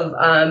of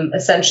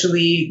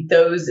essentially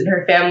those in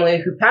her family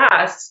who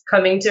passed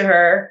coming to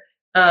her.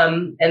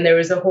 And there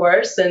was a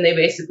horse, and they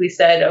basically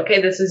said,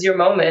 okay, this is your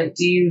moment.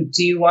 Do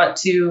you want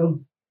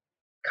to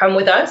come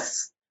with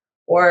us?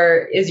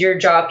 Or is your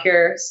job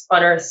here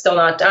on Earth still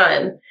not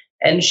done?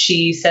 And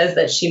she says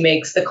that she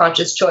makes the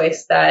conscious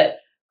choice that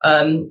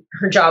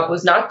her job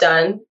was not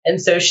done.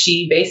 And so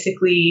she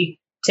basically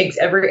takes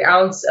every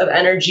ounce of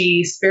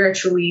energy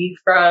spiritually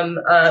from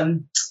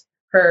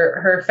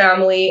her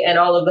family and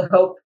all of the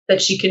hope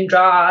that she can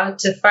draw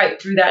to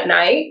fight through that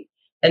night.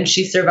 And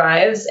she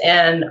survives.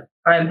 And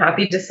I'm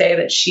happy to say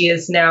that she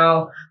is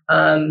now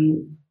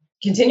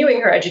continuing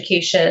her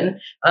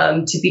education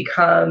to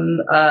become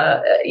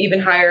even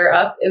higher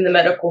up in the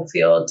medical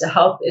field to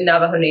help in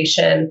Navajo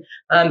Nation.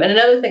 And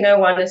another thing I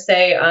want to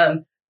say,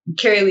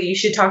 Carrie Lee, you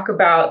should talk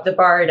about the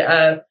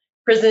BARD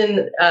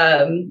prison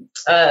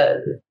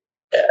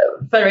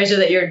fundraiser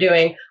that you're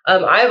doing.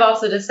 I've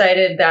also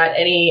decided that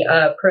any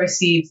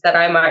proceeds that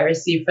I might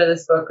receive for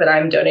this book that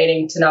I'm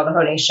donating to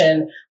Navajo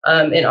Nation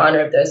in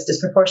honor of those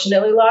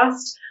disproportionately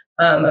lost.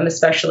 I'm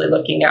especially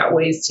looking at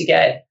ways to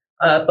get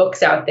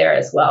books out there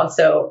as well.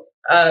 So,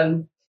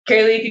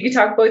 Carrie Lee, if you could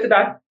talk both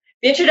about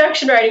the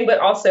introduction writing, but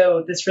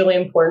also this really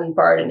important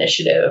BARD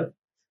initiative,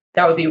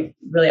 that would be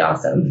really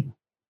awesome.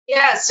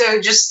 Yeah.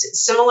 So just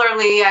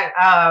similarly,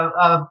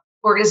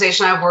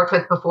 organization I've worked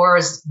with before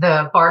is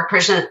the BARD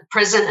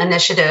Prison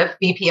Initiative,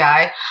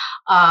 BPI.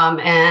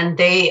 And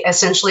they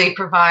essentially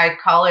provide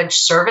college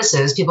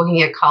services. People can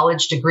get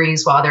college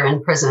degrees while they're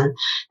in prison.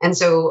 And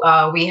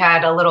so we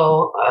had a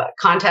little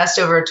contest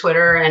over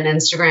Twitter and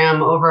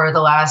Instagram over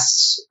the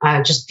last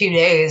just few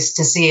days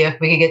to see if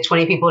we could get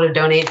 20 people to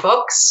donate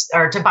books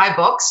or to buy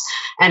books.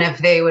 And if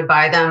they would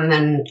buy them,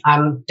 then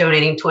I'm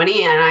donating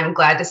 20. And I'm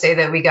glad to say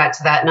that we got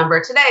to that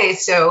number today.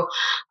 So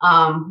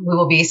we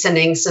will be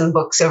sending some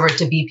books over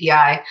to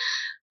BPI.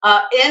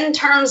 In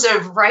terms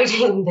of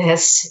writing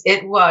this,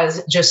 it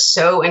was just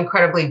so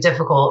incredibly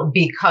difficult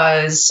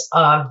because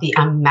of the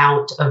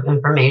amount of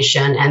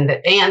information and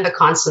the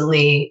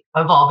constantly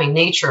evolving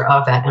nature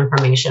of that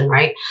information,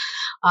 right?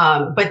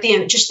 But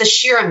just the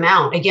sheer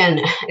amount,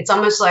 again, it's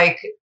almost like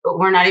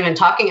we're not even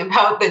talking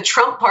about the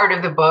Trump part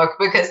of the book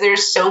because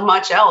there's so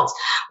much else.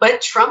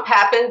 But Trump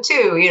happened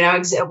too,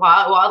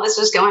 while this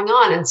was going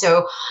on. And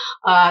so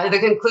the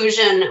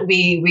conclusion,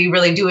 we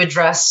really do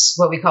address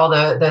what we call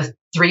the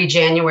 3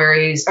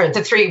 Januaries or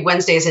the 3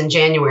 Wednesdays in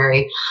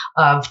January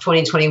of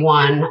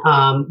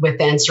 2021 with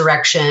the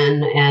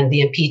insurrection and the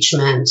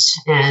impeachment.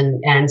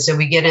 And so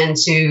we get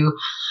into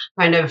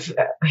kind of,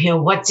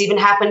 what's even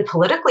happened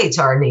politically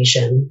to our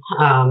nation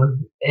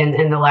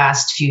in the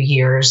last few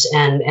years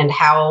and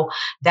how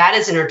that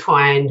is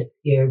intertwined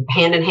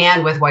hand in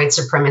hand with white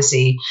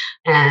supremacy.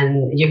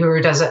 And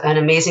Uhuru does an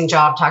amazing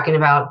job talking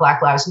about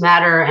Black Lives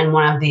Matter and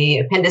one of the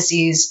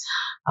appendices.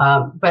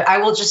 But I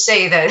will just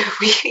say that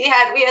we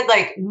had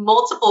like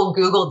multiple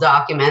Google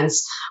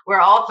documents where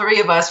all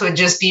three of us would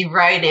just be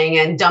writing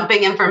and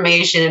dumping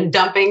information and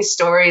dumping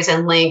stories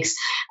and links.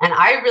 And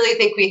I really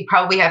think we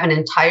probably have an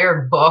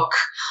entire book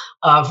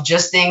of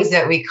just things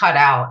that we cut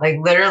out, like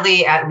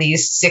literally at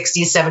least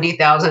 60,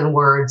 70,000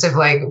 words of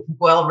like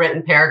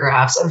well-written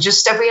paragraphs of just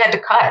stuff we had to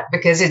cut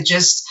because it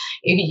just,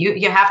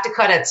 you have to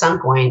cut at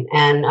some point.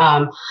 And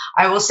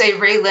I will say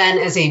Ray Lynn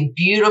is a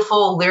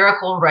beautiful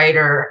lyrical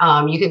writer.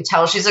 You can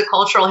tell she's a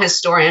cultural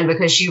historian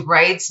because she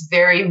writes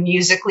very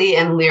musically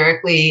and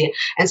lyrically.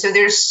 And so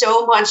there's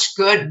so much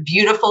good,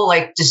 beautiful,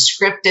 like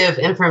descriptive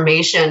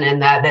information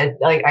in that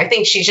like, I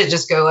think she should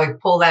just go like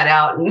pull that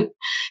out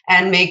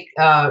and make,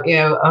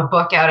 a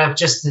book out of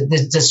just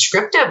the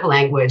descriptive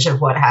language of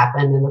what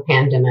happened in the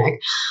pandemic.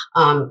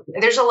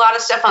 There's a lot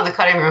of stuff on the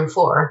cutting room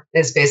floor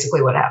is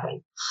basically what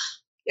happened.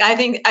 I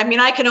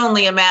can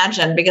only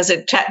imagine because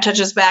it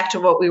touches back to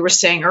what we were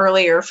saying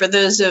earlier. For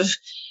those of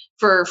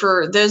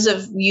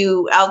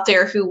you out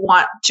there who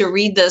want to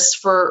read this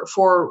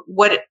for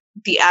what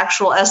the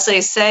actual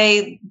essays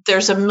say,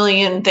 there's a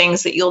million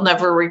things that you'll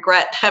never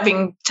regret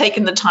having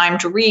taken the time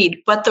to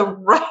read. But the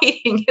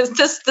writing is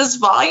this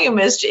volume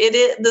is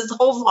this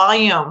whole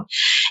volume,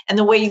 and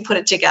the way you put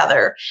it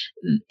together.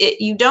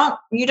 You don't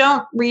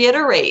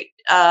reiterate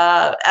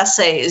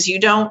essays. You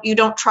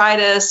don't try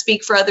to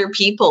speak for other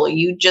people.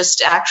 You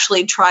just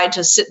actually try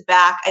to sit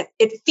back.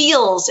 It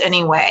feels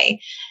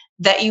anyway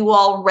that you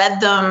all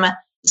read them,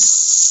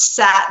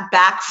 sat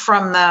back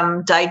from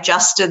them,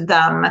 digested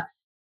them,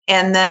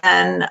 and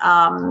then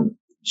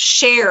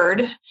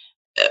shared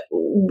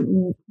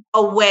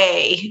a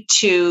way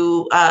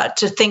to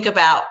think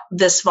about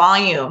this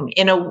volume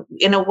in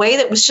a way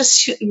that was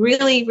just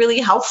really, really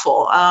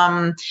helpful.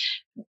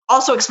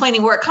 Also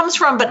explaining where it comes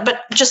from,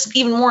 but just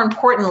even more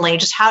importantly,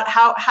 just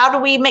how do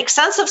we make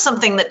sense of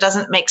something that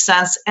doesn't make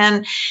sense,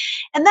 and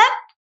that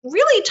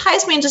really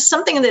ties me into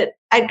something that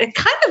I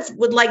kind of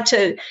would like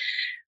to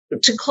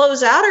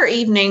close out our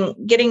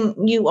evening,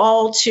 getting you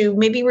all to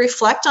maybe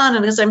reflect on it,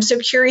 because I'm so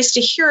curious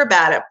to hear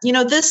about it.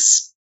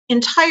 This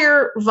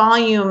entire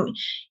volume,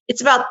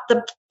 it's about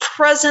the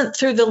present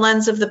through the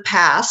lens of the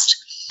past.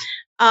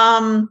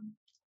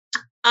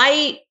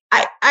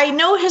 I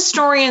know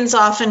historians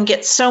often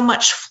get so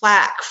much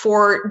flack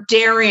for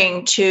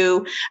daring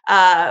to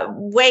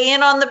weigh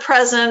in on the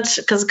present,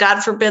 because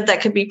God forbid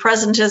that could be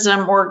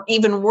presentism, or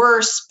even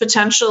worse,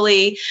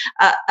 potentially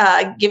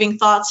giving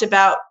thoughts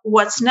about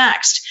what's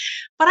next.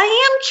 But I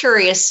am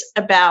curious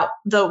about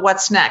the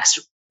what's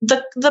next.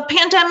 The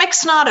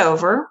pandemic's not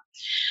over.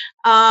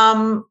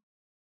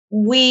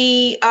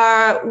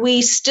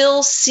 We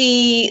still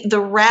see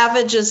the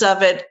ravages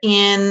of it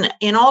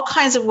in all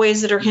kinds of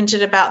ways that are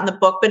hinted about in the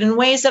book, but in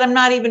ways that I'm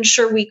not even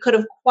sure we could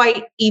have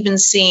quite even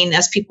seen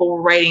as people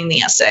were writing the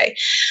essay.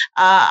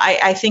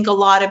 I think a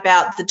lot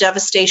about the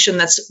devastation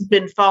that's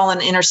been fallen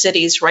inner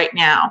cities right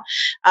now,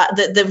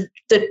 the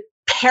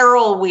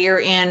peril we're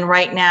in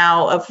right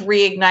now of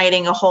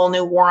reigniting a whole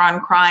new war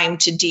on crime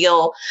to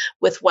deal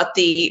with what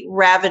the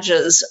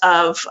ravages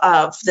of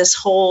this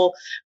whole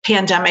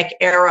pandemic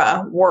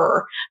era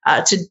were,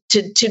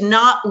 to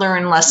not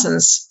learn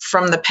lessons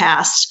from the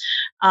past.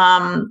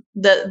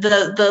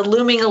 The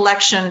looming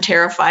election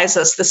terrifies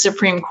us. The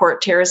Supreme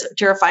Court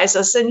terrifies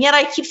us. And yet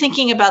I keep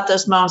thinking about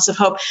those moments of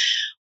hope.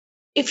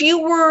 If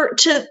you were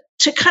to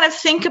kind of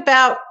think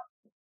about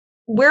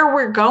where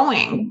we're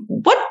going,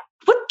 what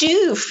do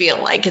you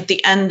feel like at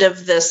the end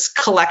of this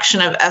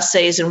collection of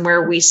essays and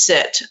where we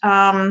sit?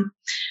 The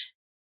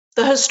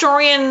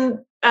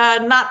historian,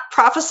 not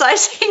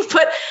prophesizing,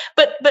 but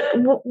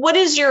what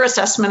is your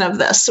assessment of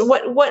this?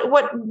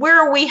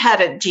 Where are we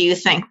headed, do you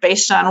think,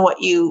 based on what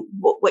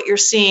you're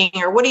seeing,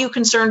 or what are you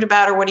concerned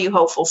about, or what are you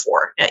hopeful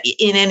for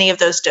in any of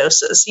those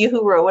doses?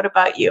 Yuhuru, what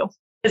about you?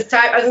 It's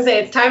time. I was gonna say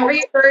it's time for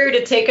you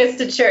to take us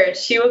to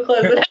church. She will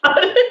close it out.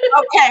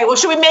 Okay. Well,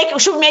 should we make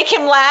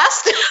him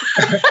last?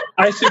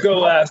 I should go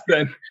last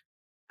then.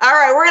 All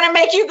right, we're going to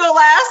make you go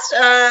last.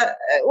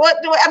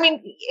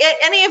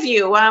 Any of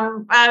you,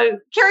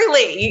 Carrie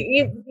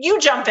Lee, you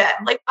jump in.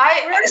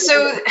 I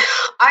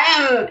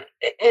am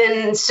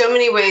in so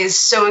many ways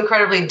so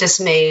incredibly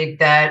dismayed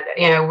that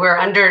we're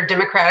under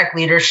Democratic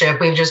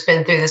leadership. We've just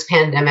been through this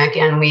pandemic,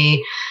 and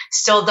we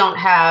still don't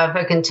have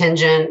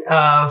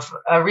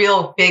a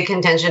real big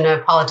contingent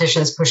of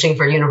politicians pushing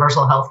for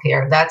universal health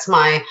care. That's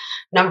my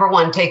number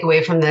one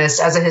takeaway from this.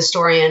 As a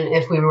historian,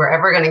 if we were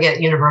ever going to get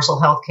universal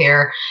health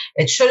care,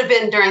 it should have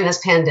been during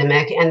this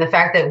pandemic. And the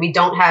fact that we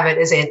don't have it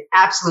is an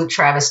absolute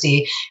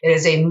travesty. It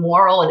is a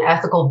moral and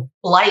ethical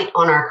blight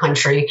on our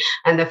country.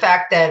 And the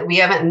fact that we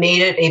haven't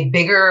made it a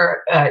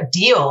bigger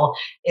deal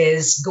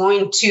is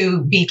going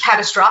to be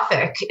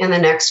catastrophic in the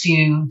next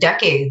few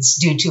decades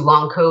due to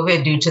long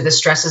COVID, due to the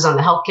stresses on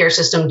the healthcare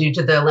system, due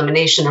to the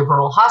elimination of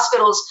rural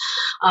hospitals.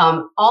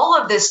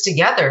 All of this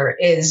together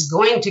is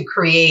going to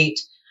create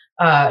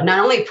not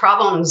only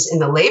problems in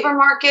the labor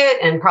market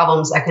and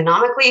problems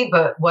economically,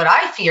 but what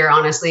I fear,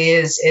 honestly,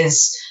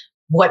 is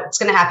what's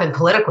going to happen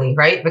politically,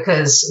 right?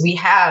 Because we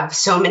have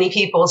so many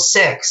people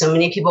sick, so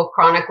many people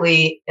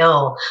chronically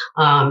ill,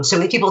 so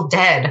many people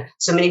dead,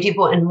 so many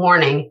people in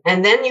mourning.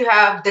 And then you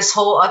have this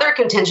whole other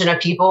contingent of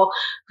people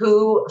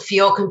who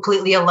feel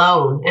completely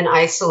alone and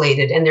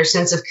isolated, and their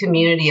sense of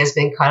community has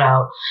been cut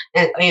off.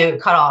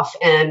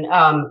 And,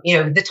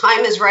 the time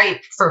is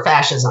ripe for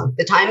fascism.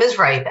 The time is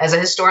ripe. As a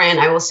historian,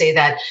 I will say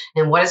that.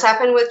 And what has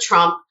happened with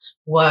Trump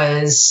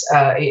was,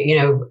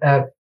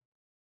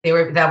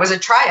 that was a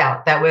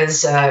tryout. That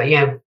was,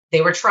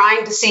 they were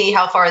trying to see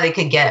how far they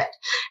could get.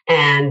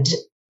 And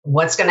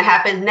what's going to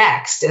happen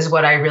next is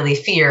what I really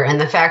fear.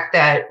 And the fact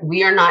that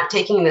we are not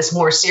taking this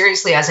more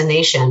seriously as a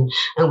nation,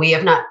 and we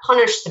have not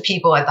punished the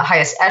people at the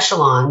highest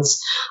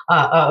echelons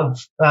of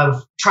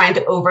trying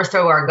to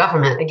overthrow our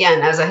government.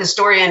 Again, as a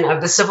historian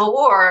of the Civil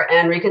War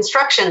and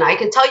Reconstruction, I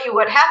can tell you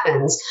what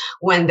happens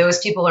when those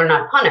people are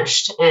not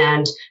punished,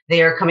 and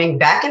they are coming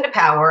back into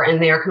power,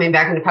 and they are coming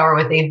back into power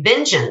with a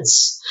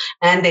vengeance,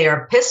 and they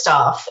are pissed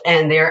off,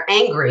 and they're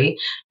angry.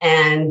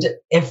 And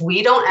if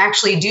we don't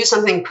actually do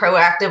something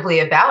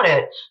proactively about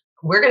it,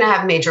 we're going to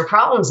have major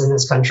problems in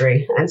this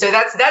country. And so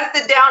that's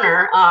the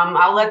downer.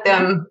 I'll let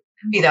them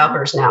be the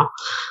uppers now.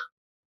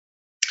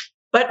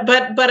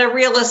 But a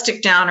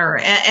realistic downer,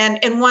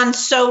 and one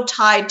so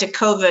tied to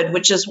COVID,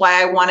 which is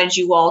why I wanted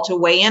you all to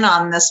weigh in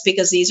on this,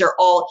 because these are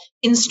all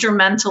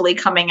instrumentally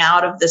coming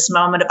out of this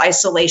moment of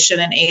isolation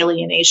and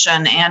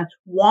alienation and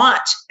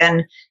want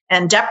and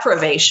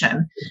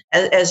deprivation,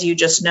 as you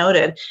just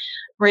noted.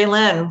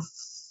 Raylin.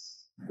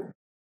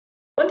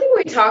 One thing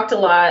we talked a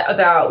lot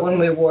about when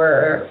we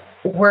were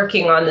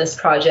working on this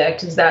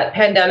project is that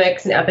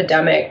pandemics and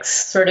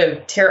epidemics sort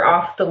of tear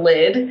off the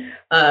lid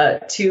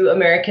to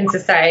American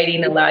society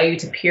and allow you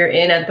to peer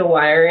in at the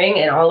wiring,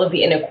 and all of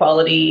the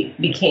inequality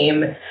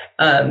became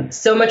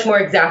so much more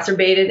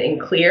exacerbated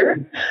and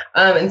clear.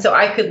 And so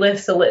I could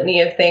list a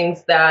litany of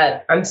things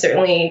that I'm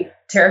certainly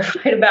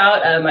terrified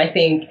about. I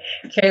think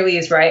Carrie Lee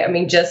is right. I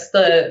mean, just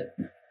the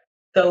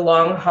the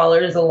long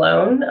haulers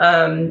alone.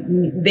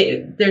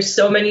 There's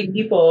so many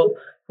people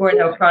who are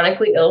now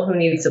chronically ill who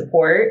need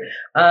support.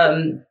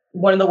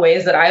 One of the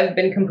ways that I've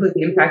been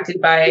completely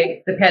impacted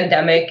by the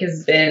pandemic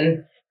has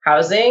been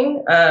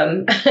housing.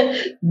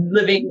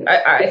 Living,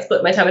 I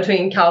split my time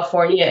between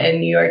California and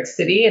New York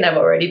City, and I've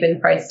already been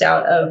priced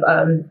out of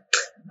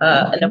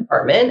an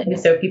apartment. And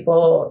so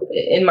people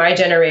in my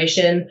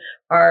generation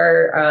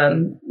are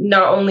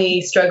not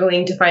only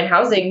struggling to find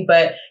housing,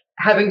 but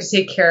having to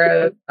take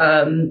care of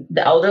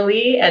the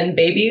elderly and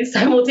babies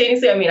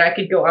simultaneously. I mean, I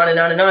could go on and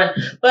on and on,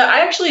 but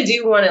I actually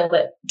do want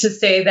to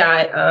say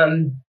that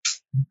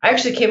I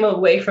actually came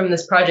away from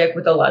this project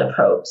with a lot of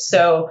hope.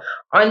 So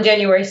on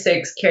January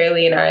 6th, Carrie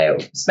Lee and I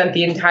spent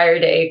the entire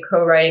day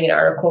co-writing an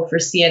article for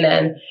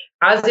CNN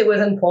as it was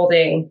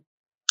unfolding.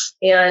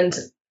 And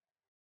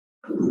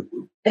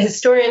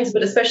historians,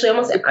 but especially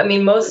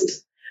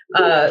most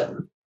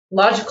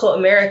logical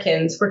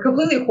Americans were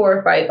completely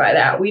horrified by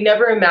that. We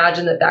never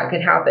imagined that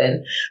could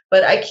happen.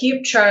 But I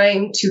keep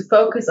trying to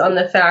focus on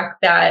the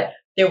fact that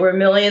there were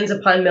millions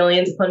upon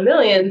millions upon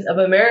millions of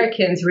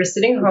Americans who were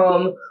sitting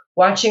home,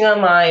 watching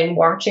online,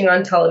 watching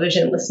on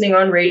television, listening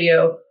on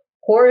radio,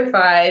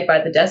 horrified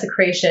by the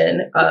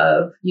desecration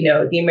of,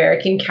 the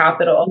American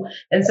Capitol.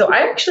 And so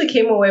I actually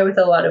came away with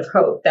a lot of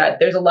hope that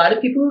there's a lot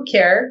of people who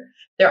care.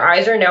 Their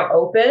eyes are now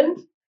open.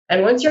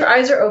 And once your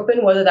eyes are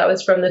open, whether that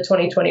was from the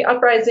 2020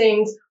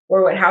 uprisings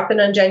or what happened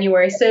on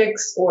January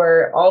 6th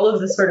or all of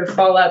the sort of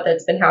fallout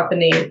that's been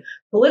happening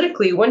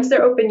politically, once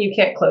they're open, you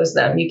can't close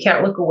them. You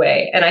can't look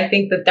away. And I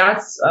think that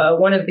that's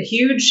one of the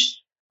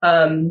huge,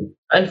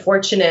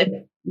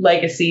 unfortunate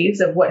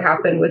legacies of what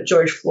happened with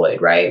George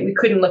Floyd, right? We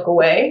couldn't look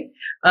away.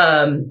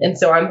 And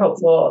so I'm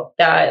hopeful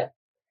that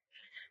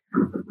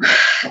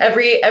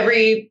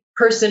every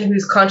person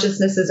whose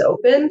consciousness is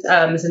opened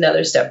is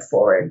another step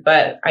forward.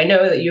 But I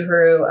know that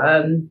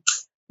Uhuru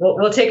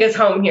will take us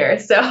home here,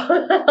 so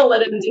I'll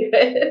let him do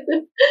it.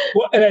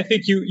 Well, and I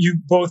think you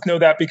both know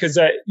that because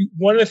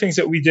one of the things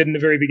that we did in the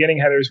very beginning,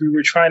 Heather, is we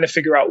were trying to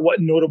figure out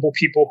what notable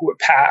people who had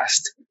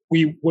passed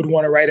we would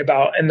want to write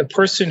about. And the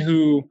person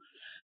who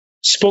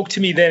spoke to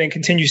me then and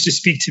continues to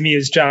speak to me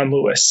is John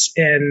Lewis.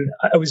 And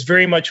I was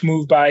very much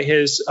moved by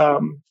his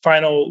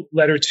final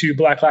letter to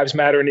Black Lives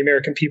Matter and the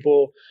American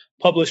people,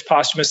 published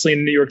posthumously in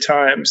the New York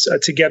Times,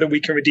 Together We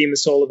Can Redeem the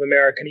Soul of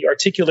America. And he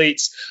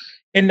articulates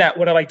in that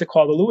what I like to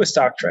call the Lewis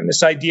Doctrine,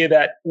 this idea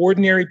that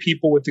ordinary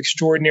people with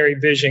extraordinary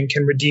vision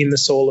can redeem the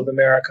soul of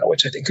America,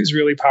 which I think is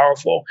really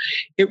powerful.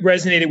 It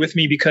resonated with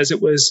me because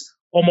it was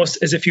almost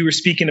as if you were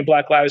speaking to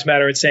Black Lives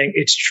Matter and saying,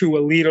 it's true,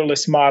 a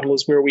leaderless model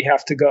is where we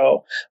have to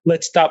go.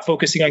 Let's stop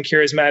focusing on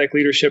charismatic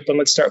leadership and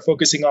let's start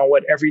focusing on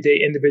what everyday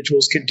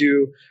individuals can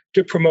do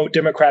to promote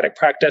democratic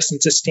practice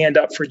and to stand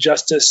up for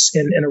justice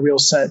in a real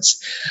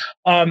sense.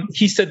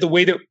 He said the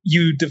way that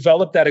you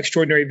develop that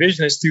extraordinary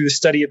vision is through the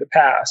study of the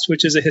past,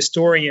 which as a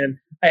historian,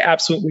 I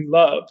absolutely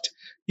loved.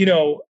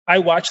 I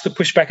watched the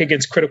pushback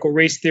against critical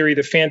race theory,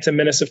 the phantom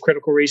menace of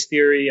critical race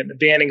theory and the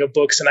banning of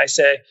books. And I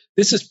say,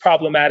 this is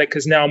problematic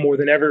because now more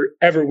than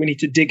ever, we need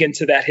to dig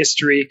into that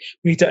history.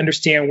 We need to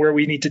understand where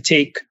we need to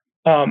take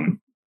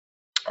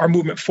our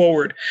movement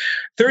forward.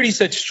 Third, he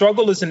said,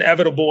 struggle is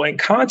inevitable and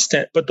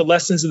constant, but the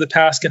lessons of the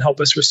past can help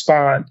us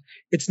respond.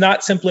 It's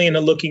not simply in a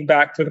looking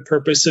back for the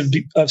purpose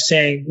of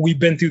saying, we've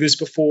been through this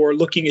before,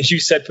 looking, as you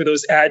said, for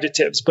those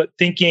adjectives, but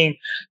thinking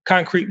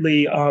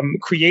concretely,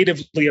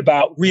 creatively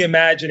about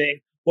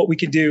reimagining what we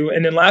can do.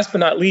 And then last but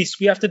not least,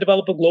 we have to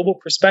develop a global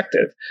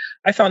perspective.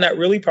 I found that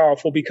really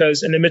powerful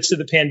because in the midst of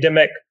the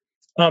pandemic,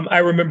 I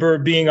remember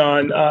being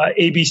on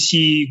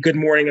ABC Good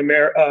Morning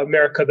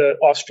America, the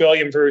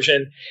Australian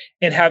version,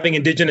 and having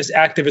Indigenous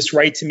activists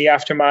write to me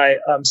after my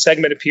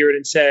segment appeared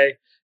and say,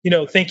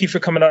 thank you for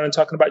coming on and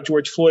talking about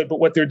George Floyd. But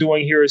what they're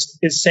doing here is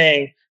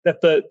saying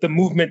that the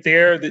movement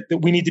there,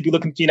 that we need to be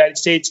looking at the United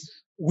States.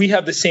 We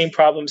have the same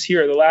problems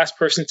here. The last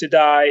person to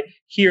die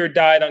here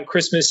died on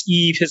Christmas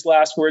Eve. His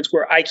last words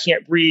were, I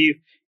can't breathe.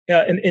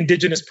 An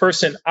Indigenous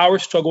person, our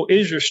struggle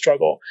is your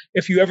struggle.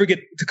 If you ever get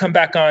to come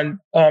back on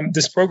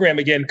this program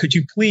again, could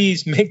you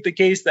please make the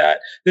case that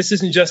this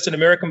isn't just an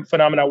American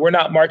phenomenon? We're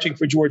not marching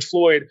for George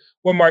Floyd.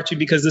 We're marching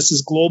because this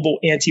is global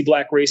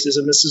anti-Black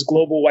racism. This is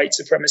global white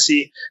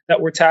supremacy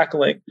that we're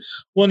tackling.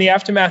 Well, in the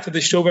aftermath of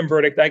the Chauvin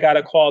verdict, I got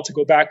a call to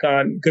go back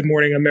on Good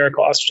Morning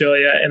America,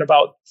 Australia. And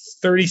about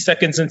 30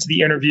 seconds into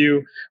the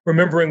interview,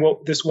 remembering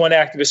what this one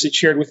activist had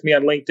shared with me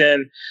on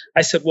LinkedIn,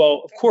 I said,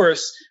 well, of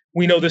course,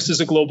 we know this is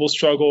a global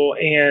struggle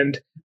and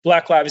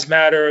Black Lives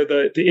Matter,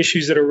 the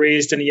issues that are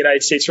raised in the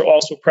United States are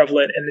also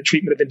prevalent in the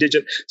treatment of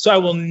Indigenous. So I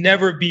will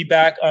never be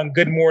back on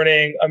Good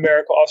Morning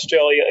America,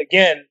 Australia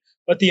again.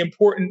 But the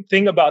important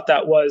thing about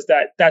that was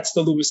that that's the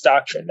Lewis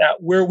Doctrine,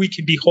 that where we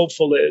can be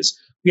hopeful is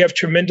we have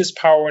tremendous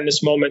power in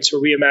this moment to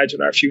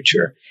reimagine our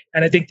future.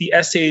 And I think the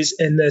essays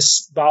in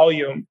this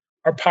volume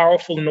are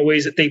powerful in the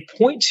ways that they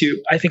point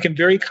to, I think in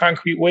very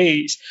concrete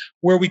ways,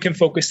 where we can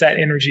focus that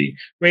energy.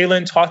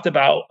 Raylan talked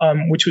about,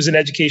 which was an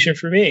education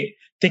for me,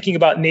 thinking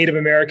about Native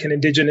American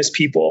Indigenous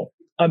people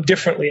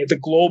differently.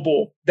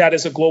 That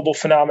is a global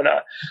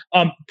phenomena.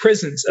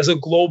 Prisons as a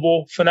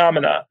global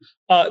phenomena.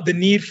 The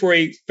need for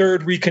a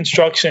third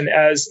Reconstruction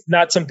as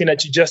not something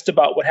that's just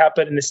about what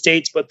happened in the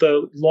States, but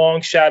the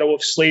long shadow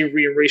of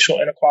slavery and racial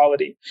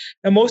inequality.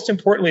 And most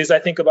importantly, as I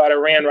think about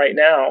Iran right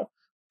now,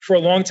 for a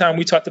long time,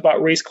 we talked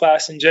about race,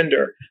 class, and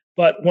gender.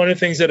 But one of the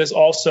things that is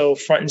also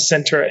front and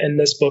center in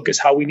this book is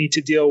how we need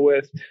to deal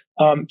with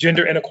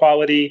gender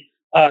inequality,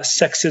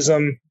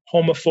 sexism,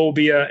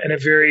 homophobia in a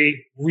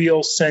very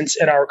real sense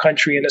in our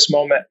country in this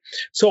moment.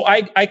 So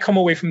I come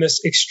away from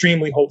this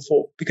extremely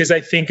hopeful because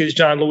I think, as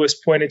John Lewis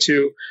pointed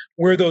to,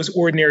 we're those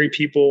ordinary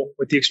people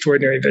with the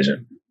extraordinary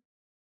vision.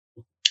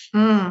 We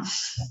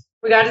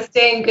got to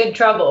stay in good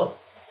trouble.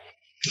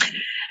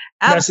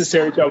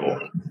 Necessary trouble.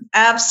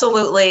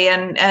 Absolutely.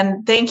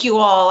 And thank you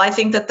all. I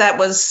think that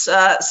was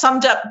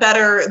summed up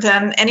better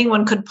than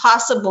anyone could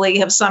possibly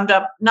have summed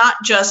up, not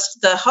just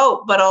the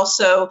hope, but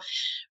also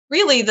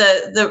really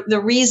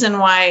the reason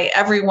why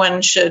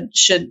everyone should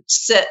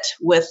sit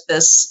with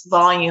this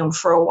volume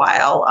for a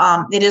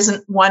while. It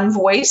isn't one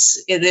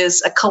voice. It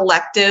is a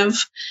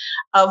collective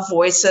of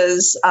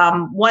voices,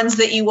 ones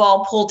that you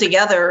all pull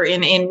together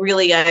in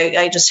really,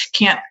 I just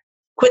can't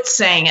quit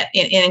saying it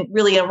in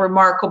really a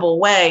remarkable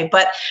way.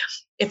 But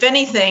if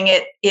anything,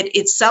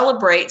 it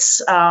celebrates,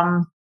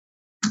 the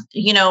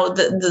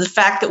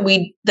fact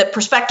that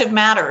perspective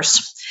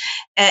matters.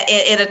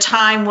 At a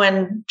time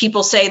when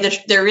people say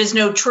that there is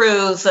no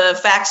truth,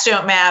 facts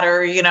don't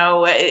matter,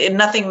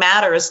 nothing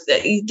matters.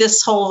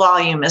 This whole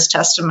volume is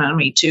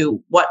testimony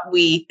to what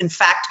we in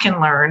fact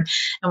can learn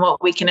and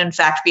what we can in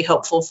fact be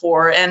hopeful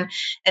for. And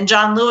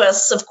John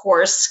Lewis, of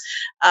course,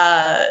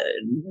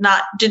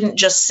 didn't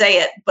just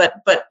say it,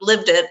 but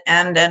lived it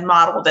and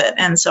modeled it.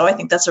 And so I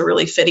think that's a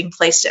really fitting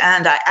place to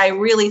end. I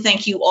really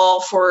thank you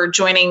all for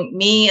joining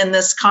me in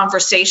this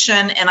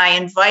conversation, and I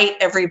invite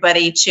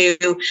everybody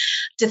to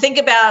think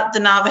about the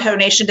Navajo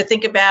Nation, to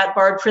think about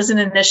Bard Prison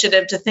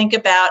Initiative, to think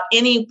about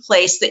any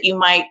place that you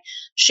might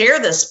share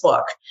this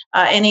book,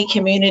 any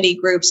community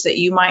groups that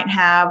you might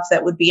have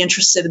that would be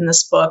interested in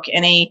this book,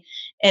 any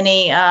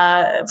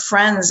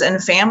friends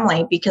and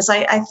family, because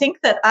I think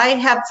that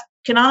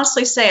can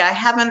honestly say I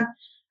haven't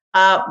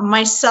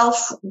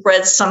myself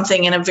read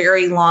something in a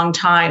very long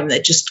time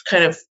that just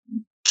kind of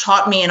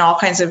taught me in all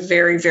kinds of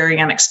very, very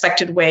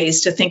unexpected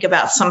ways to think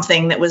about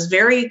something that was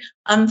very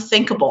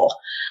unthinkable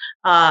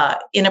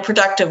in a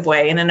productive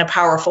way and in a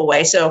powerful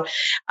way. So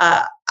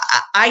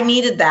I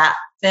needed that.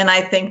 And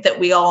I think that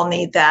we all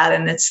need that.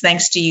 And it's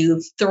thanks to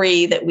you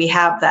three that we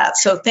have that.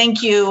 So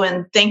thank you.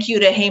 And thank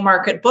you to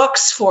Haymarket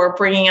Books for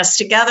bringing us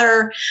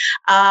together.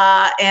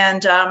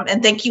 And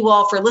thank you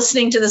all for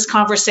listening to this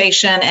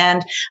conversation.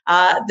 And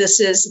this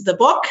is the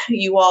book.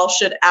 You all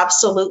should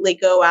absolutely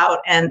go out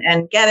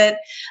and get it.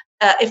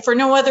 If for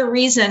no other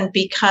reason,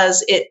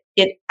 because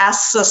it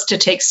asks us to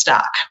take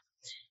stock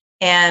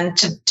and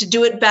to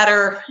do it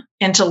better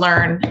and to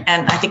learn.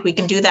 And I think we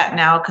can do that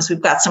now because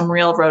we've got some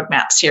real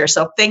roadmaps here.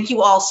 So thank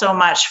you all so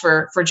much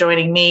for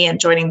joining me and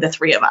joining the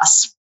three of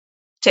us.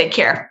 Take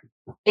care.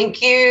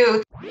 Thank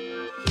you.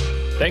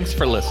 Thanks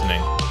for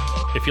listening.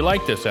 If you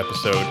like this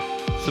episode,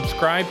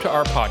 subscribe to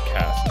our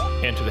podcast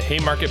and to the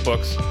Haymarket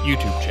Books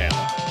YouTube channel,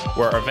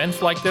 where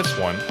events like this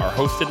one are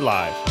hosted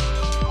live.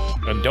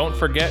 And don't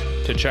forget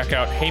to check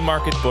out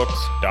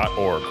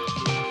haymarketbooks.org.